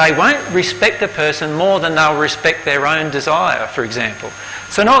 But they won't respect a person more than they'll respect their own desire, for example.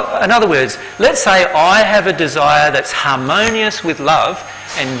 So in other words, let's say I have a desire that's harmonious with love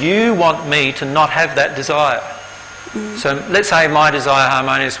and you want me to not have that desire. So let's say my desire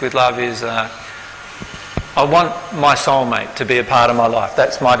harmonious with love is I want my soulmate to be a part of my life.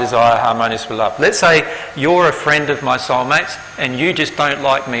 That's my desire harmonious with love. Let's say you're a friend of my soulmate's and you just don't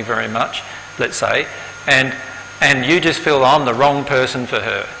like me very much, let's say, and you just feel I'm the wrong person for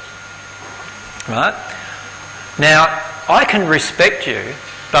her. Right? Now, I can respect you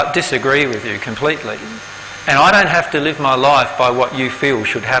but disagree with you completely. And I don't have to live my life by what you feel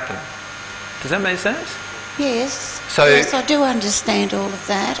should happen. Does that make sense? Yes. So, yes, I do understand all of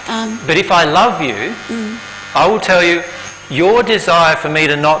that. But if I love you, I will tell you, your desire for me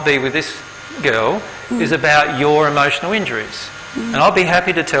to not be with this girl is about your emotional injuries. And I'll be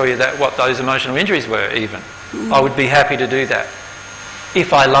happy to tell you that what those emotional injuries were even. I would be happy to do that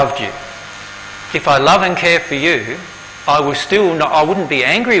if I loved you. If I love and care for you, I wouldn't be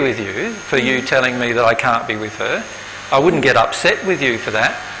angry with you for you telling me that I can't be with her. I wouldn't get upset with you for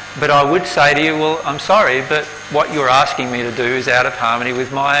that. But I would say to you, well, I'm sorry, but what you're asking me to do is out of harmony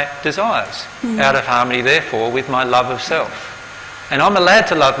with my desires. Out of harmony, therefore, with my love of self. And I'm allowed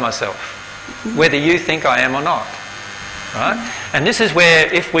to love myself, whether you think I am or not. Right? And this is where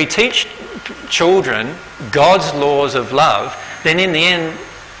if we teach children God's laws of love, then in the end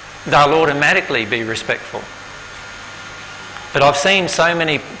they'll automatically be respectful. But I've seen so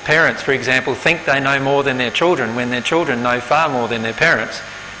many parents, for example, think they know more than their children when their children know far more than their parents,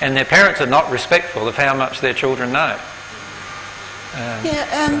 and their parents are not respectful of how much their children know.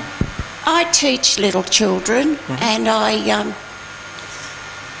 I teach little children, and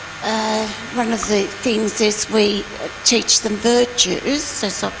one of the things is we teach them virtues,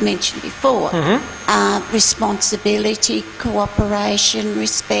 as I've mentioned before, responsibility, cooperation,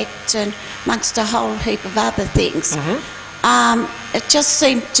 respect, and amongst a whole heap of other things. It just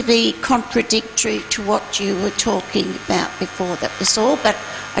seemed to be contradictory to what you were talking about before, that was all, but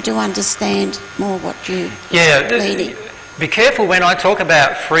I do understand more what you were meaning. Be careful when I talk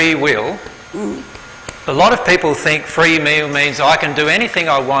about free will. A lot of people think free will means I can do anything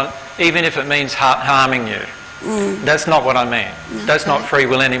I want, even if it means harming you. That's not what I mean. That's not free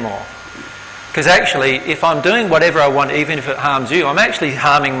will anymore. Because actually, if I'm doing whatever I want, even if it harms you, I'm actually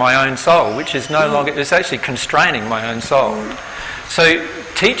harming my own soul, which is no longer, it's actually constraining my own soul. So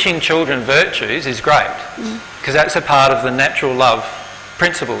teaching children virtues is great, because that's a part of the natural love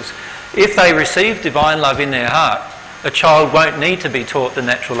principles. If they receive divine love in their heart, a child won't need to be taught the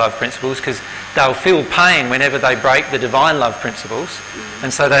natural love principles, because they'll feel pain whenever they break the divine love principles,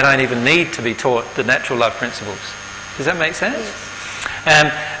 and so they don't even need to be taught the natural love principles. Does that make sense? Yes.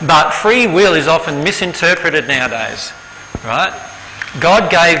 But free will is often misinterpreted nowadays, right? God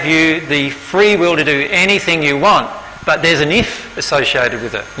gave you the free will to do anything you want, but there's an if associated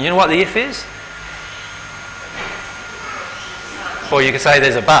with it. You know what the if is? Or you could say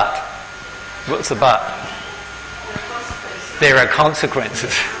there's a but. What's the but? There are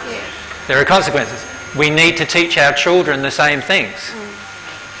consequences. There are consequences. We need to teach our children the same things.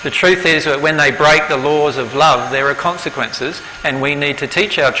 The truth is that when they break the laws of love, there are consequences, and we need to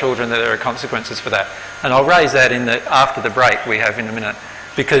teach our children that there are consequences for that. And I'll raise that after the break we have in a minute.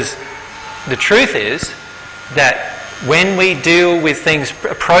 Because the truth is that when we deal with things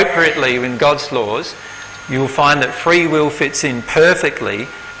appropriately in God's laws, you'll find that free will fits in perfectly,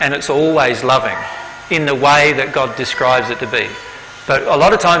 and it's always loving in the way that God describes it to be. But a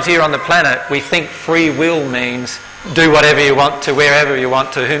lot of times here on the planet, we think free will means do whatever you want to wherever you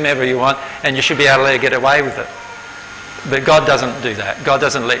want to whomever you want, and you should be able to get away with it. But God doesn't do that. God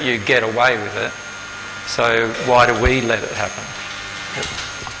doesn't let you get away with it. So why do we let it happen?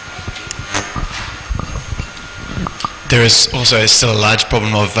 There is also still a large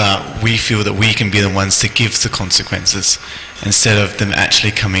problem of we feel that we can be the ones to give the consequences instead of them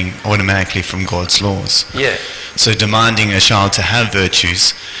actually coming automatically from God's laws. Yeah. So demanding a child to have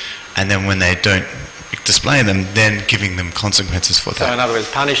virtues, and then when they don't display them, then giving them consequences for that. So in other words,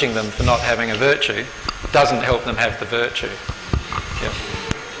 punishing them for not having a virtue doesn't help them have the virtue. Yep.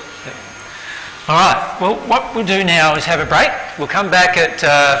 Yep. All right, well, what we'll do now is have a break. We'll come back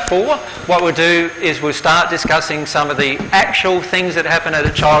at 4. What we'll do is we'll start discussing some of the actual things that happen at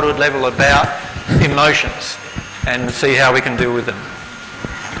a childhood level about emotions and see how we can deal with them.